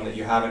perhaps some that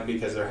you haven't,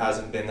 because there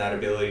hasn't been that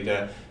ability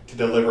to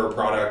deliver a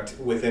product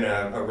within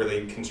a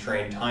really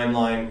constrained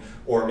timeline,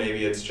 or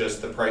maybe it's just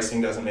the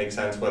pricing doesn't make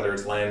sense, whether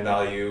it's land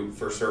value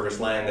for service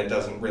land that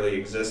doesn't really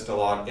exist a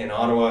lot in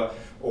Ottawa,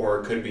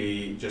 or it could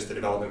be just the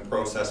development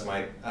process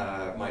might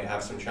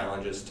have some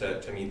challenges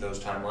to meet those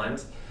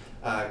timelines.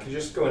 Could you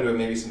just go into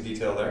maybe some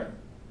detail there?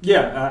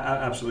 Yeah,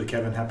 absolutely,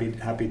 Kevin.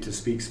 Happy to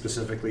speak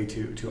specifically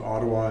to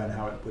Ottawa and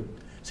how it would,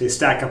 say,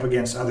 stack up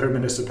against other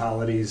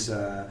municipalities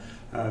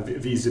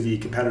vis-a-vis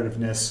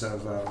competitiveness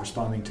of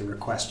responding to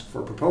requests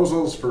for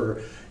proposals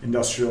for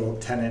industrial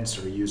tenants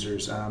or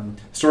users.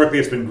 Historically,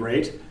 it's been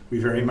great. We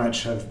very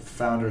much have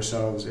found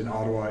ourselves in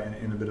Ottawa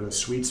in a bit of a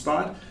sweet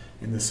spot,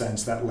 in the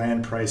sense that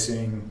land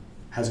pricing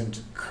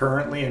hasn't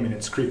currently,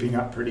 it's creeping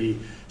up pretty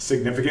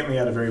significantly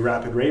at a very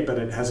rapid rate, but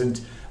it hasn't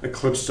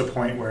eclipsed a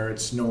point where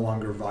it's no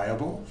longer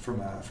viable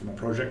from a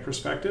project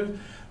perspective.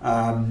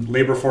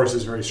 Labor force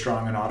is very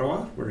strong in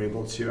Ottawa. We're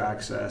able to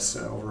access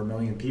over 1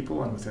 million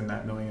people, and within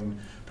that 1 million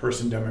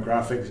person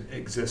demographic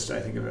exists, I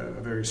think, a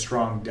very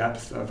strong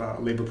depth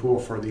of labor pool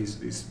for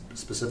these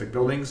specific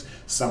buildings,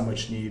 some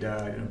which need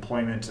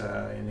employment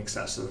in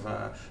excess of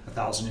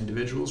 1,000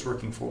 individuals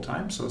working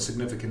full-time, so a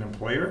significant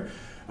employer.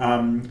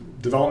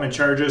 Development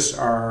charges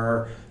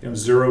are,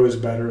 zero is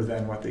better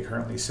than what they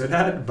currently sit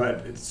at, but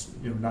it's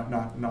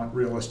not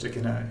realistic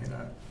in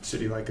a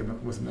city with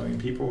 1 million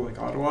people like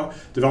Ottawa.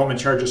 Development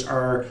charges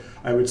are,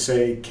 I would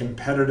say,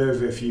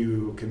 competitive if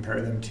you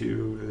compare them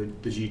to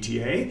the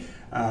GTA,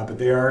 but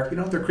they are,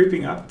 they're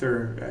creeping up.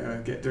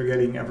 They're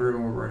getting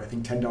over, I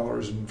think,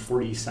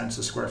 $10.40 a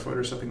square foot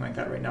or something like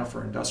that right now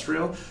for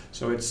industrial.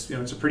 So it's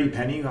a pretty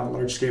penny on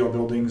large scale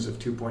buildings of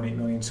 2.8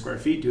 million square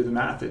feet. Do the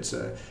math. It's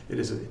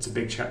a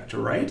big check to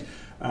write,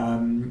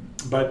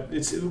 but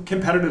it's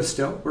competitive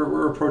still.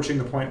 We're approaching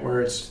the point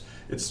where it's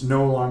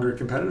no longer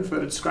competitive,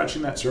 but it's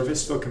scratching that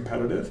surface, still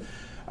competitive.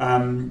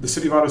 The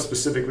City of Ottawa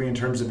specifically in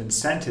terms of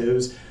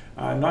incentives,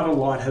 not a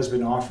lot has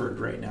been offered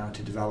right now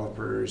to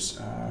developers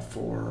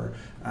for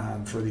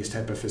these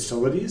type of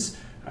facilities.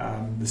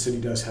 The city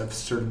does have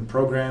certain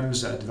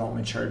programs,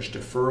 development charge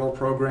deferral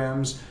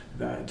programs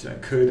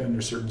that could,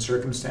 under certain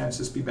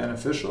circumstances, be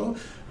beneficial.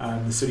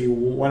 The city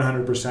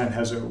 100%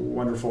 has a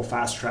wonderful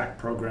fast track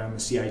program, a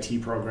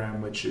CIT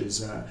program, which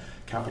is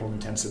capital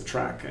intensive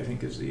track, I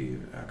think is the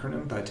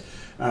acronym, but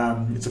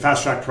it's a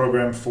fast track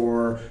program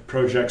for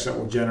projects that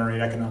will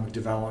generate economic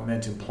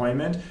development,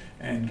 employment,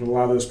 and it'll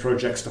allow those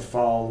projects to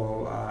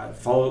follow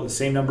the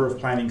same number of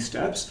planning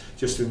steps,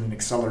 just in an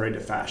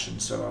accelerated fashion.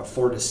 So a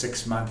 4 to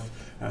 6 month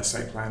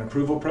site plan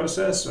approval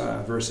process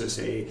versus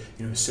a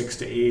 6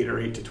 to 8 or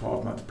 8 to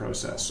 12 month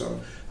process. So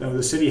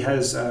the city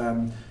has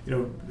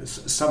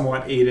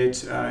somewhat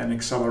aided and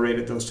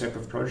accelerated those type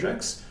of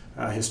projects.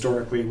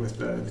 Historically, with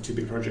the two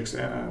big projects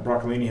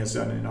Broccolini has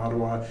done in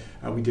Ottawa,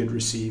 we did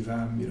receive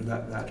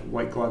that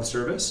white glove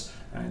service,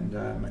 and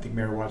I think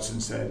Mayor Watson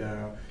said,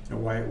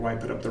 why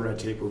put up the red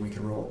tape when we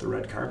can roll out the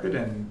red carpet?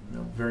 And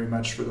very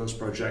much for those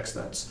projects,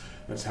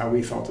 that's how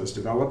we felt as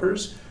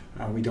developers.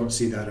 We don't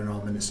see that in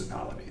all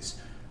municipalities.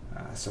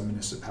 Some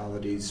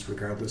municipalities,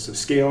 regardless of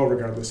scale,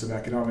 regardless of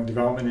economic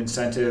development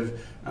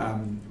incentive,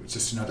 it's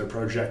just another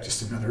project,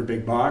 just another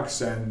big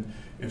box, and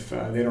if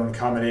they don't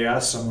accommodate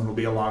us, someone will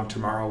be along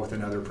tomorrow with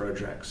another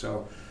project.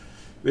 So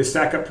they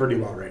stack up pretty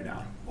well right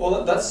now.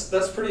 Well, that's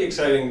pretty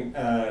exciting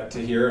to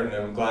hear, and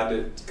I'm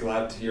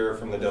glad to hear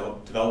from the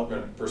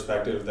development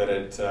perspective that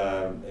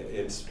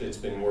it's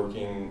been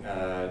working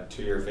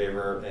to your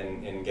favor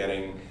in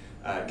getting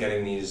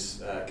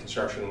these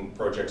construction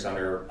projects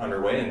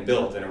underway and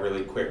built in a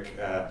really quick,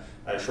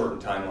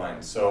 shortened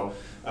timeline. So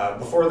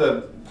before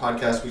the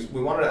podcast,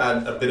 we wanted to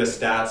add a bit of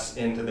stats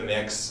into the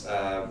mix,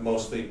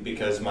 mostly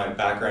because my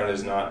background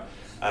is not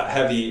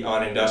heavy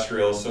on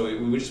industrial, so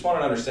we just want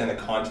to understand the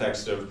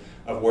context of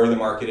where the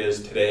market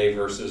is today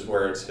versus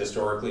where it's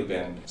historically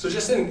been. So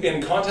just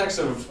in context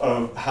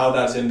of how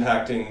that's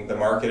impacting the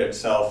market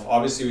itself,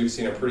 obviously we've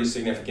seen a pretty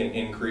significant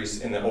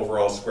increase in the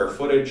overall square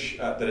footage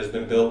that has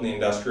been built in the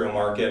industrial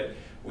market.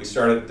 We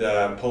started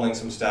pulling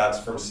some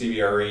stats from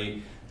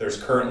CBRE.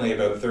 There's currently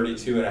about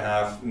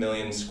 32.5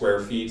 million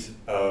square feet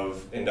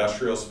of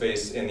industrial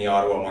space in the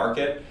Ottawa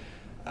market.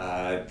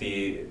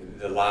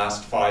 The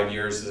last 5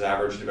 years has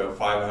averaged about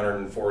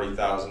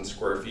 540,000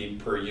 square feet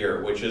per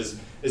year, which is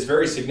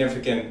very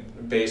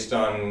significant based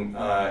on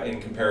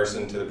in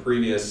comparison to the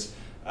previous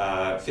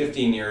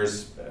 15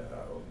 years,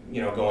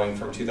 going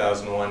from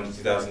 2001 to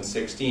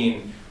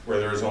 2016, where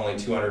there was only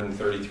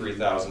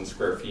 233,000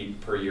 square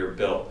feet per year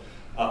built.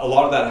 A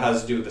lot of that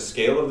has to do with the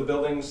scale of the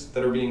buildings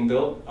that are being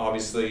built.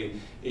 Obviously,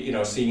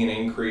 seeing an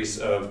increase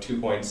of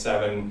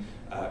 2.7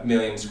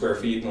 million square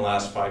feet in the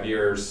last 5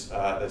 years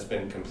that's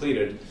been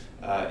completed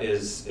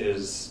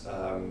is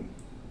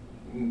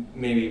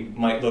maybe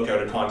might look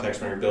out of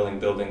context when you're building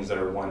buildings that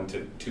are 1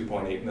 to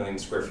 2.8 million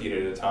square feet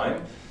at a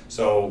time.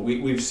 So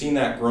we've seen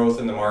that growth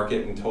in the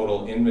market and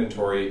total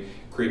inventory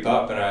creep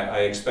up, and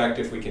I expect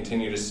if we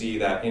continue to see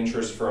that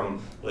interest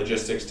from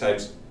logistics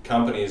types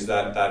companies,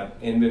 that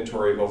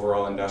inventory of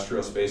overall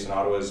industrial space in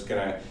Ottawa is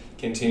going to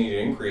continue to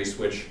increase,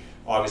 which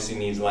obviously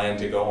needs land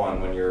to go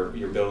on when you're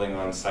building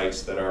on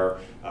sites that are,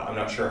 I'm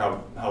not sure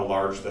how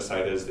large the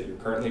site is that you're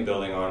currently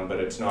building on, but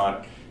it's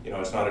not a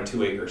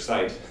 2-acre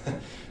site.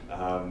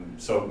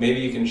 So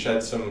maybe you can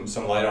shed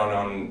some light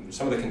on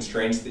some of the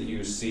constraints that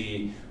you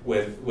see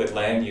with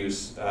land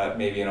use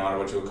maybe in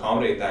Ottawa to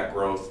accommodate that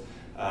growth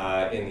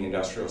in the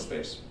industrial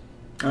space.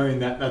 I mean,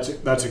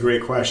 that's a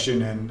great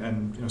question,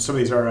 and some of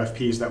these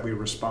RFPs that we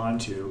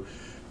respond to,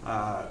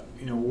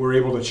 we're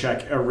able to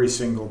check every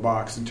single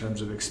box in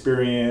terms of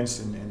experience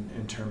and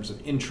in terms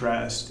of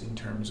interest, in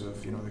terms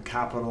of the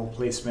capital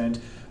placement,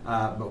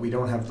 but we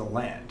don't have the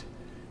land.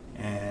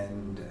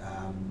 And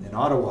in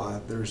Ottawa,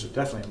 there's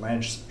definitely a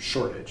land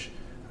shortage.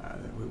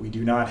 We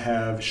do not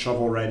have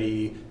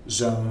shovel-ready,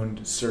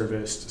 zoned,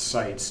 serviced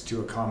sites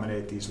to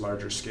accommodate these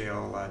larger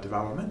scale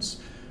developments.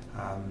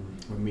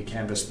 When we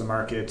canvassed the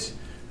market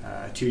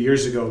 2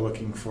 years ago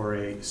looking for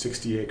a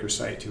 60-acre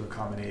site to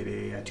accommodate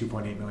a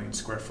 2.8 million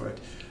square foot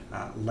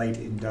light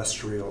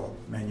industrial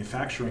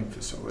manufacturing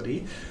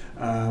facility,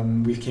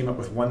 we came up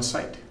with one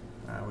site.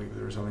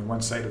 There was only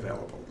one site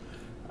available.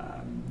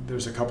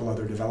 There's a couple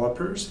other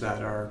developers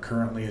that are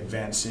currently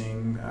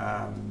advancing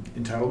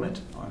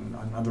entitlement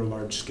on other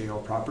large-scale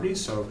properties.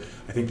 So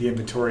I think the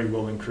inventory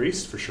will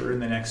increase for sure in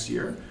the next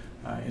year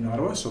in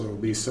Ottawa. So there will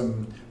be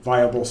some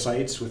viable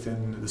sites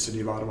within the City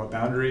of Ottawa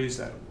boundaries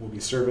that will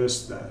be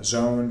serviced,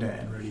 zoned,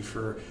 and ready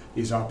for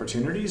these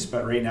opportunities.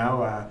 But right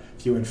now,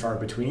 few and far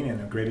between.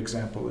 And a great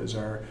example is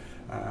our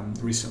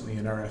recently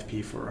an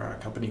RFP for a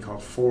company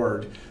called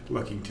Ford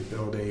looking to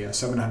build a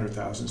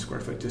 700,000 square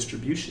foot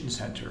distribution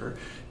center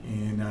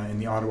in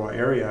the Ottawa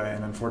area,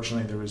 and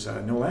unfortunately there was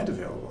no land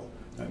available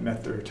that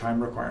met their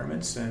time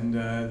requirements, and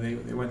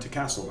they went to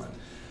Castleman.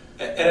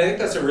 And I think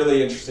that's a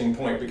really interesting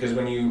point, because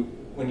when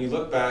you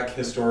look back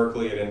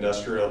historically at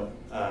industrial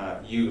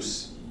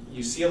use,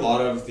 you see a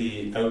lot of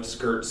the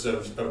outskirts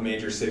of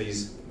major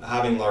cities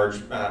having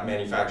large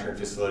manufacturing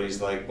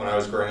facilities. Like when I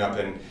was growing up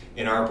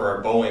in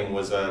Arbor, Boeing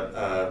was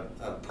a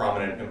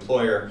prominent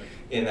employer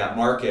in that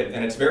market.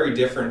 And it's very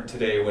different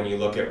today when you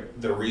look at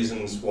the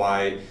reasons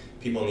why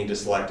people need to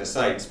select a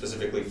site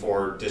specifically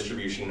for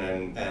distribution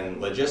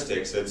and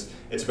logistics.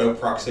 It's about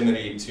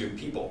proximity to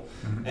people.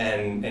 Mm-hmm.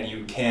 And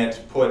you can't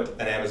put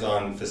an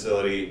Amazon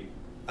facility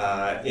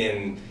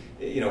in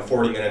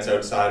 40 minutes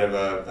outside of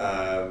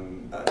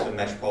the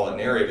metropolitan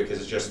area,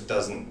 because it just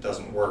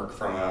doesn't work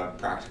from a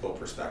practical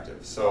perspective.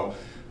 So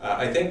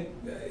I think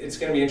it's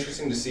going to be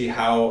interesting to see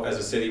how, as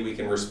a city, we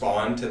can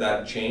respond to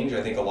that change.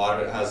 I think a lot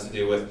of it has to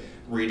do with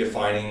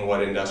redefining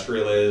what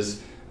industrial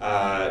is,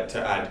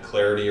 to add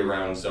clarity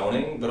around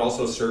zoning, but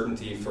also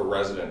certainty for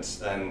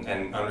residents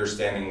and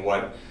understanding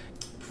what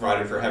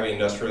provided for heavy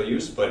industrial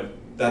use. But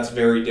that's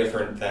very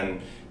different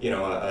than,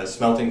 a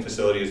smelting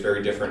facility is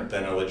very different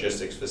than a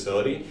logistics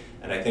facility.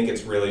 And I think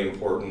it's really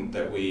important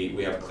that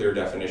we have clear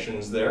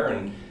definitions there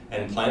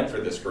and plan for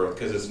this growth,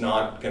 because it's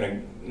not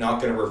going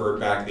to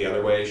revert back the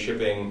other way.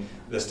 Shipping,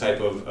 this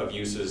type of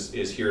use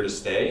is here to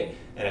stay,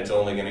 and it's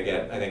only going to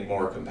get, I think,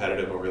 more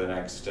competitive over the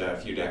next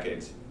few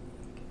decades.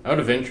 Out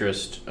of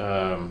interest,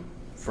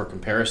 for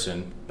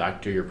comparison,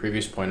 back to your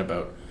previous point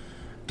about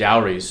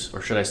dowries,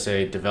 or should I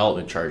say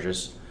development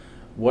charges,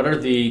 what are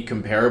the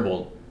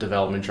comparable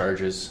development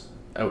charges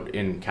out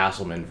in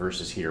Castleman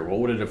versus here? What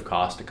would it have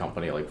cost a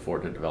company like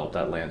Ford to develop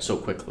that land so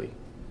quickly?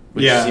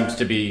 Which seems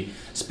to be,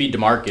 speed to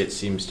market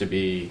seems to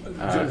be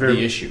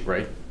the issue,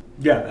 right?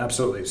 Yeah,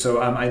 absolutely.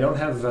 So I don't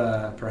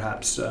have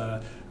perhaps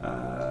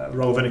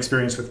relevant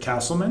experience with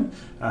Castleman.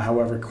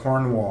 However,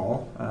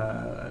 Cornwall,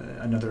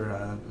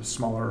 another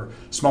smaller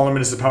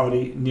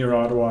municipality near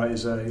Ottawa,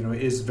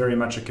 is very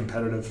much a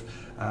competitive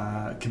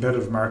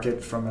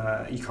market from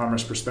an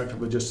e-commerce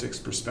perspective, logistics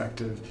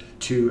perspective,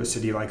 to a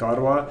city like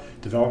Ottawa.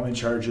 Development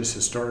charges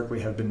historically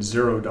have been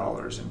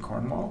 $0 in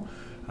Cornwall.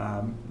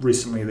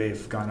 Recently,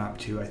 they've gone up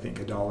to, I think,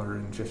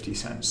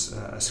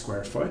 $1.50 a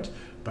square foot.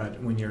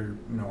 But when you're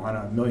on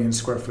a 1 million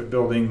square foot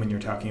building, when you're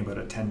talking about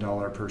a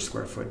 $10 per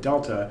square foot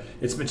delta,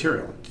 it's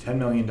material. $10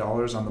 million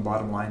on the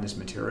bottom line is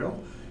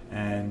material.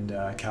 And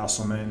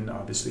Castleman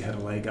obviously had a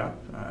leg up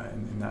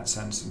in that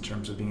sense, in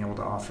terms of being able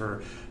to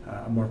offer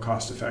a more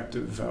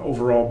cost-effective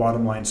overall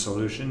bottom line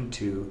solution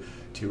to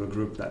a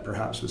group that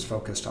perhaps was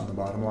focused on the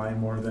bottom line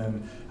more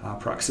than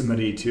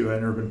proximity to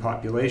an urban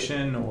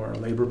population or a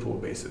labor pool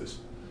basis.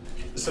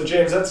 So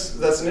James,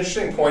 that's an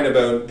interesting point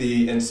about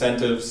the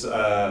incentives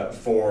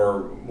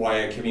for why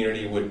a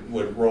community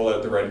would roll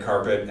out the red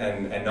carpet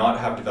and not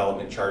have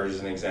development charges,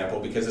 as an example,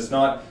 because that's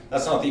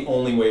not the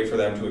only way for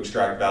them to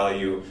extract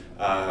value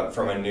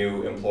from a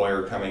new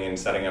employer coming and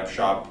setting up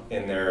shop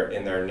in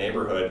their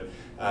neighborhood.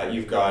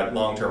 You've got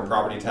long-term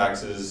property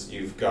taxes,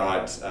 you've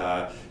got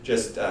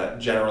just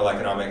general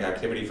economic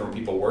activity from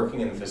people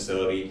working in the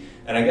facility.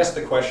 And I guess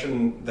the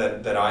question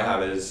that I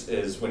have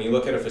is when you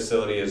look at a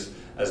facility as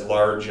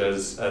large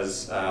as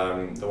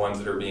the ones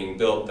that are being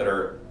built, that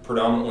are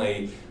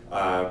predominantly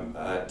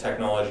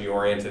technology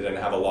oriented and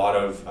have a lot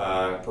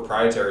of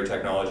proprietary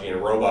technology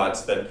and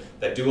robots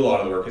that do a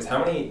lot of the work, is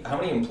how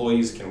many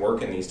employees can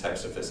work in these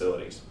types of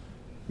facilities?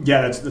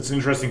 Yeah, that's an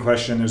interesting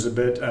question. There's a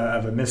bit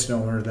of a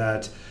misnomer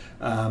that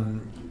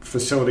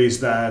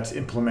facilities that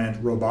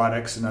implement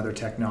robotics and other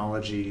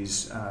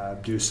technologies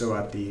do so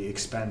at the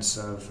expense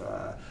of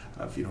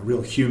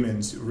real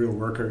humans, real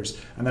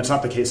workers, and that's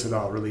not the case at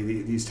all.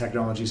 Really, these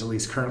technologies, at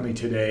least currently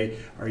today,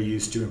 are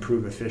used to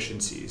improve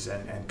efficiencies,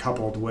 and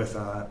coupled with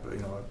a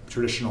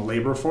traditional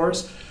labor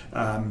force,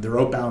 their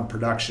outbound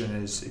production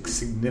is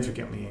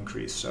significantly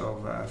increased.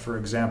 So, for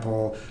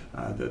example,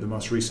 the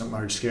most recent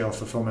large-scale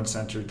fulfillment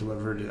center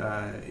delivered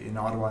in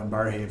Ottawa and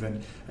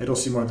Barrhaven, it'll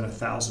see more than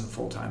 1,000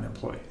 full-time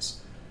employees.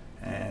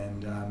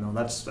 And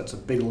that's a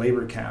big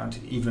labor count,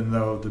 even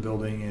though the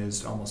building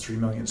is almost 3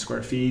 million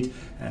square feet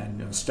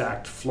and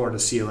stacked floor to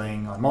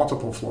ceiling on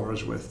multiple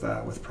floors with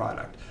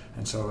product.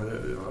 And so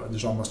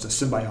there's almost a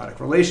symbiotic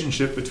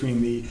relationship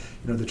between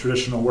the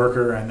traditional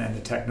worker and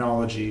the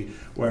technology,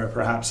 where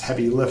perhaps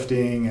heavy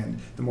lifting and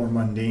the more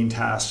mundane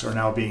tasks are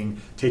now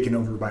being taken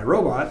over by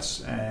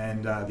robots,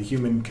 and the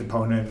human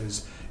component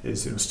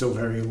is still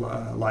very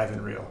live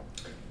and real.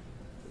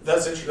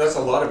 That's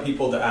a lot of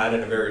people to add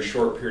in a very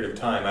short period of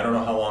time. I don't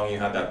know how long you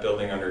had that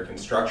building under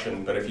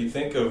construction, but if you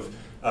think of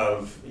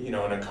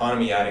an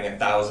economy adding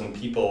 1,000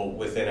 people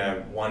within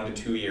a 1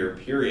 to 2 year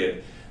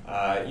period,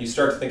 you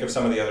start to think of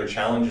some of the other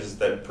challenges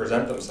that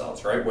present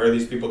themselves, right? Where are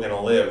these people going to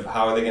live?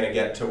 How are they going to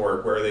get to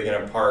work? Where are they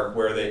going to park?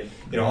 Where are they,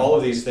 all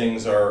of these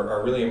things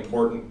are really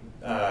important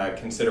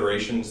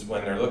considerations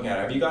when they're looking at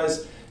it. Have you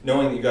guys,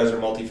 knowing that you guys are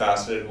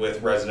multifaceted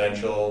with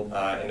residential,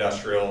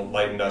 industrial,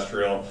 light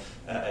industrial,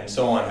 and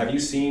so on, have you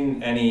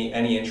seen any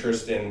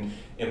interest in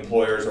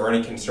employers or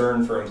any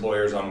concern for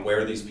employers on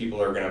where these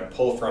people are going to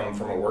pull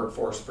from a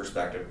workforce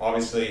perspective?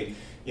 Obviously,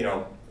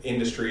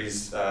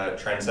 industries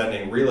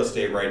transcending real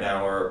estate right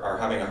now are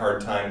having a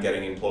hard time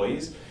getting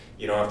employees.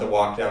 You don't have to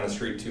walk down the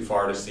street too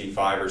far to see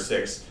 5 or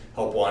 6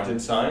 help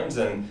wanted signs,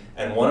 and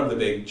one of the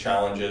big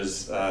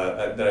challenges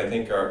that I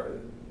think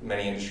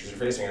many industries are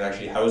facing is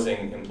actually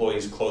housing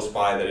employees close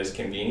by that is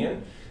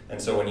convenient.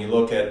 And so when you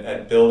look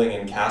at building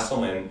in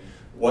Casselman,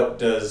 what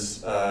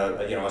does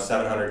a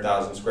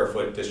 700,000 square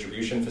foot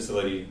distribution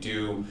facility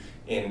do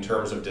in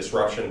terms of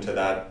disruption to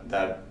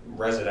that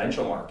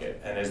residential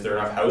market? And is there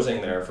enough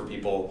housing there for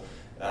people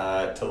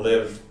to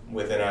live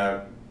within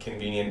a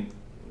convenient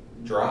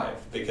drive?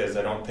 Because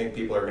I don't think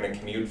people are going to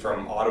commute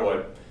from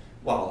Ottawa.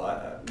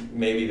 Well,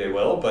 maybe they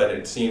will, but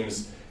it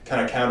seems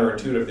kind of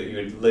counterintuitive that you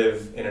would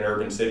live in an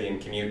urban city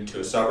and commute to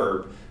a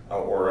suburb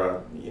or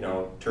a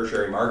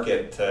tertiary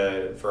market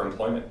for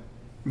employment.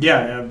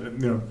 Yeah,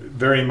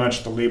 very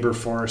much the labor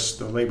force,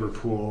 the labor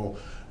pool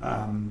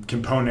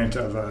component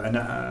of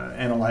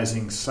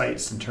analyzing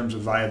sites in terms of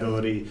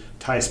viability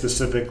ties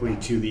specifically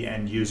to the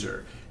end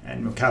user.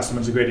 And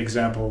Casselman's a great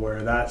example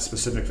where that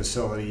specific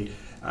facility,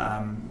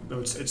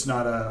 it's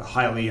not a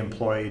highly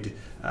employed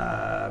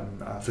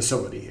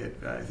facility.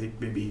 I think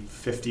maybe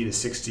 50 to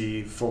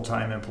 60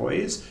 full-time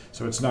employees.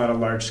 So it's not a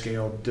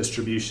large-scale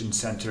distribution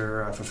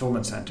center,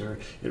 fulfillment center.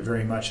 It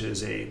very much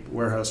is a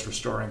warehouse for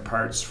storing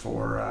parts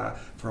for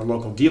a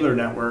local dealer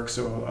network,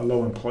 so a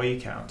low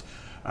employee count.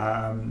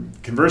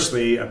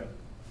 Conversely, a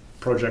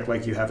project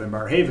like you have in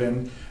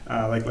Barrhaven,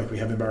 like we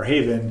have in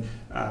Barrhaven,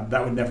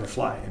 that would never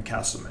fly in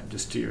Casselman.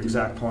 Just to your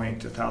exact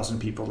point, 1,000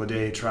 people a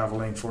day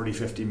traveling 40,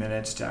 50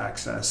 minutes to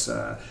access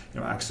their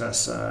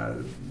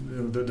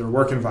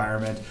work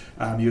environment.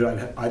 You'd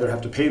either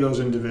have to pay those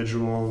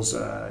individuals,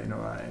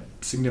 a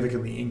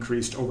significantly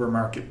increased over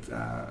market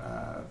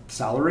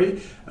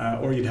salary,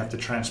 or you'd have to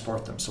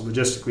transport them. So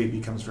logistically, it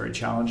becomes very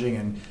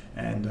challenging,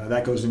 and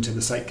that goes into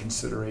the site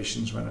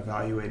considerations when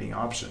evaluating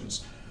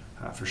options.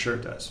 For sure,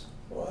 it does.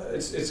 Well,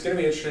 it's going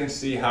to be interesting to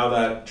see how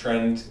that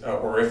trend,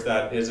 or if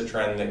that is a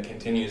trend that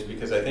continues,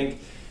 because I think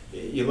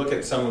you look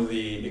at some of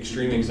the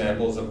extreme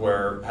examples of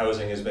where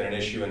housing has been an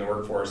issue in the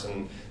workforce,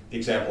 and the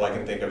example I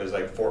can think of is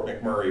like Fort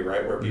McMurray,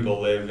 right, where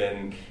people live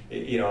in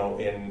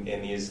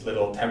these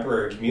little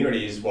temporary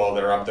communities while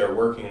they're up there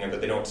working,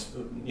 but they don't,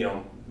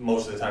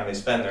 most of the time they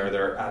spend there,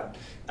 they're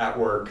at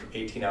work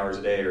 18 hours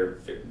a day or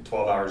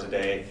 12 hours a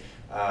day.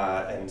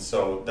 And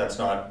so that's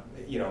not,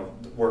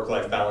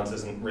 work-life balance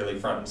isn't really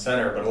front and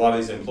center, but a lot of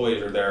these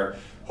employees are there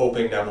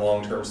hoping to have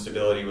long-term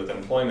stability with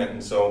employment.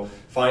 And so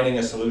finding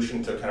a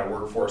solution to kind of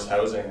workforce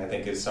housing, I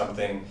think, is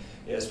something,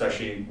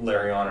 especially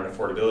layering on an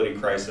affordability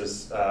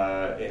crisis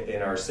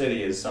in our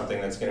city, is something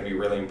that's going to be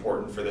really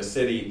important for the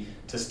city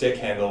to stick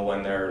handle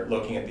when they're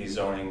looking at these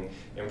zoning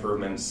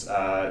improvements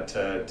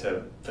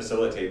to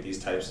facilitate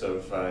these types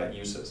of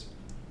uses.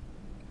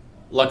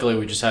 Luckily,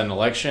 we just had an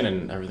election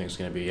and everything's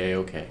going to be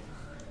A-okay.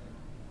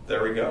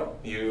 There we go.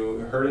 You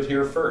heard it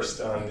here first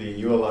on the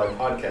ULI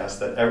podcast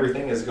that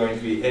everything is going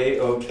to be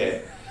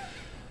A-okay.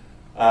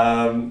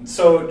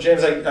 So,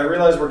 James, I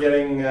realize we're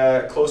getting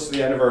close to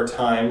the end of our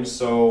time,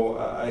 so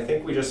I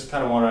think we just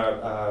kind of want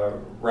to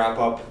wrap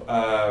up.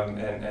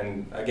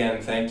 And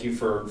again, thank you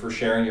for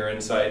sharing your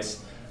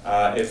insights.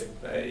 If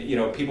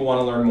people want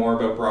to learn more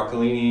about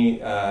Broccolini,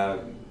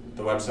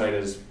 the website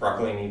is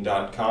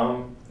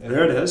broccolini.com.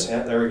 There it is.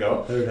 Yeah, there we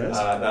go. There it is.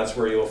 That's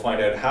where you'll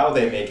find out how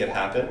they make it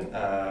happen.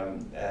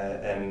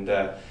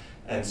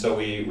 And so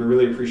we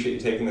really appreciate you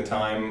taking the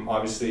time.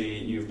 Obviously,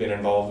 you've been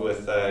involved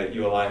with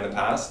ULI in the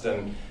past,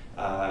 and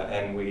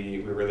we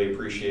really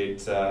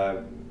appreciate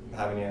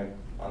having you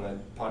on the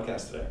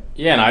podcast today.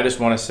 Yeah, and I just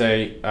want to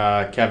say,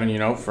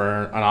 Kevin,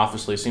 for an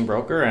office leasing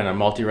broker and a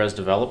multi-res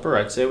developer,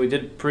 I'd say we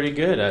did pretty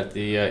good at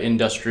the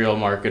industrial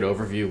market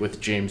overview with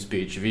James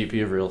Beach,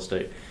 VP of Real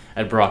Estate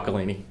at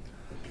Broccolini.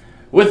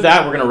 With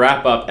that, we're going to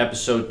wrap up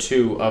episode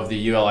 2 of the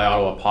ULI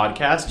Ottawa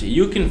podcast.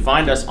 You can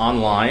find us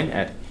online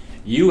at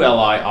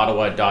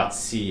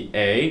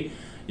uliottawa.ca.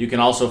 You can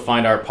also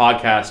find our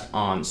podcast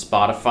on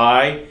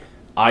Spotify,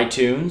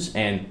 iTunes,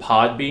 and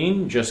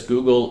Podbean. Just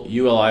Google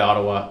ULI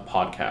Ottawa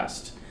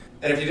podcast.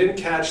 And if you didn't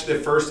catch the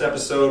first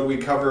episode, we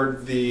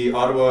covered the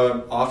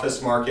Ottawa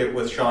office market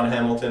with Sean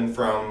Hamilton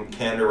from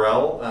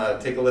Canderel.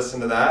 Take a listen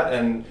to that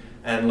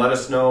and let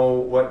us know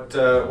what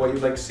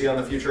you'd like to see on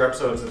the future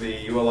episodes of the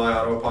ULI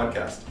Ottawa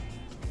podcast.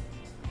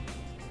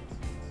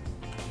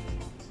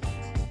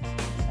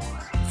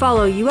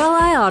 Follow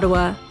ULI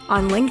Ottawa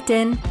on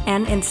LinkedIn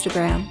and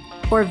Instagram.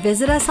 or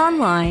visit us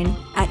online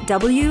at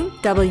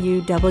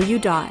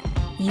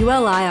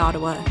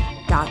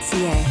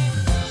www.uliottawa.ca.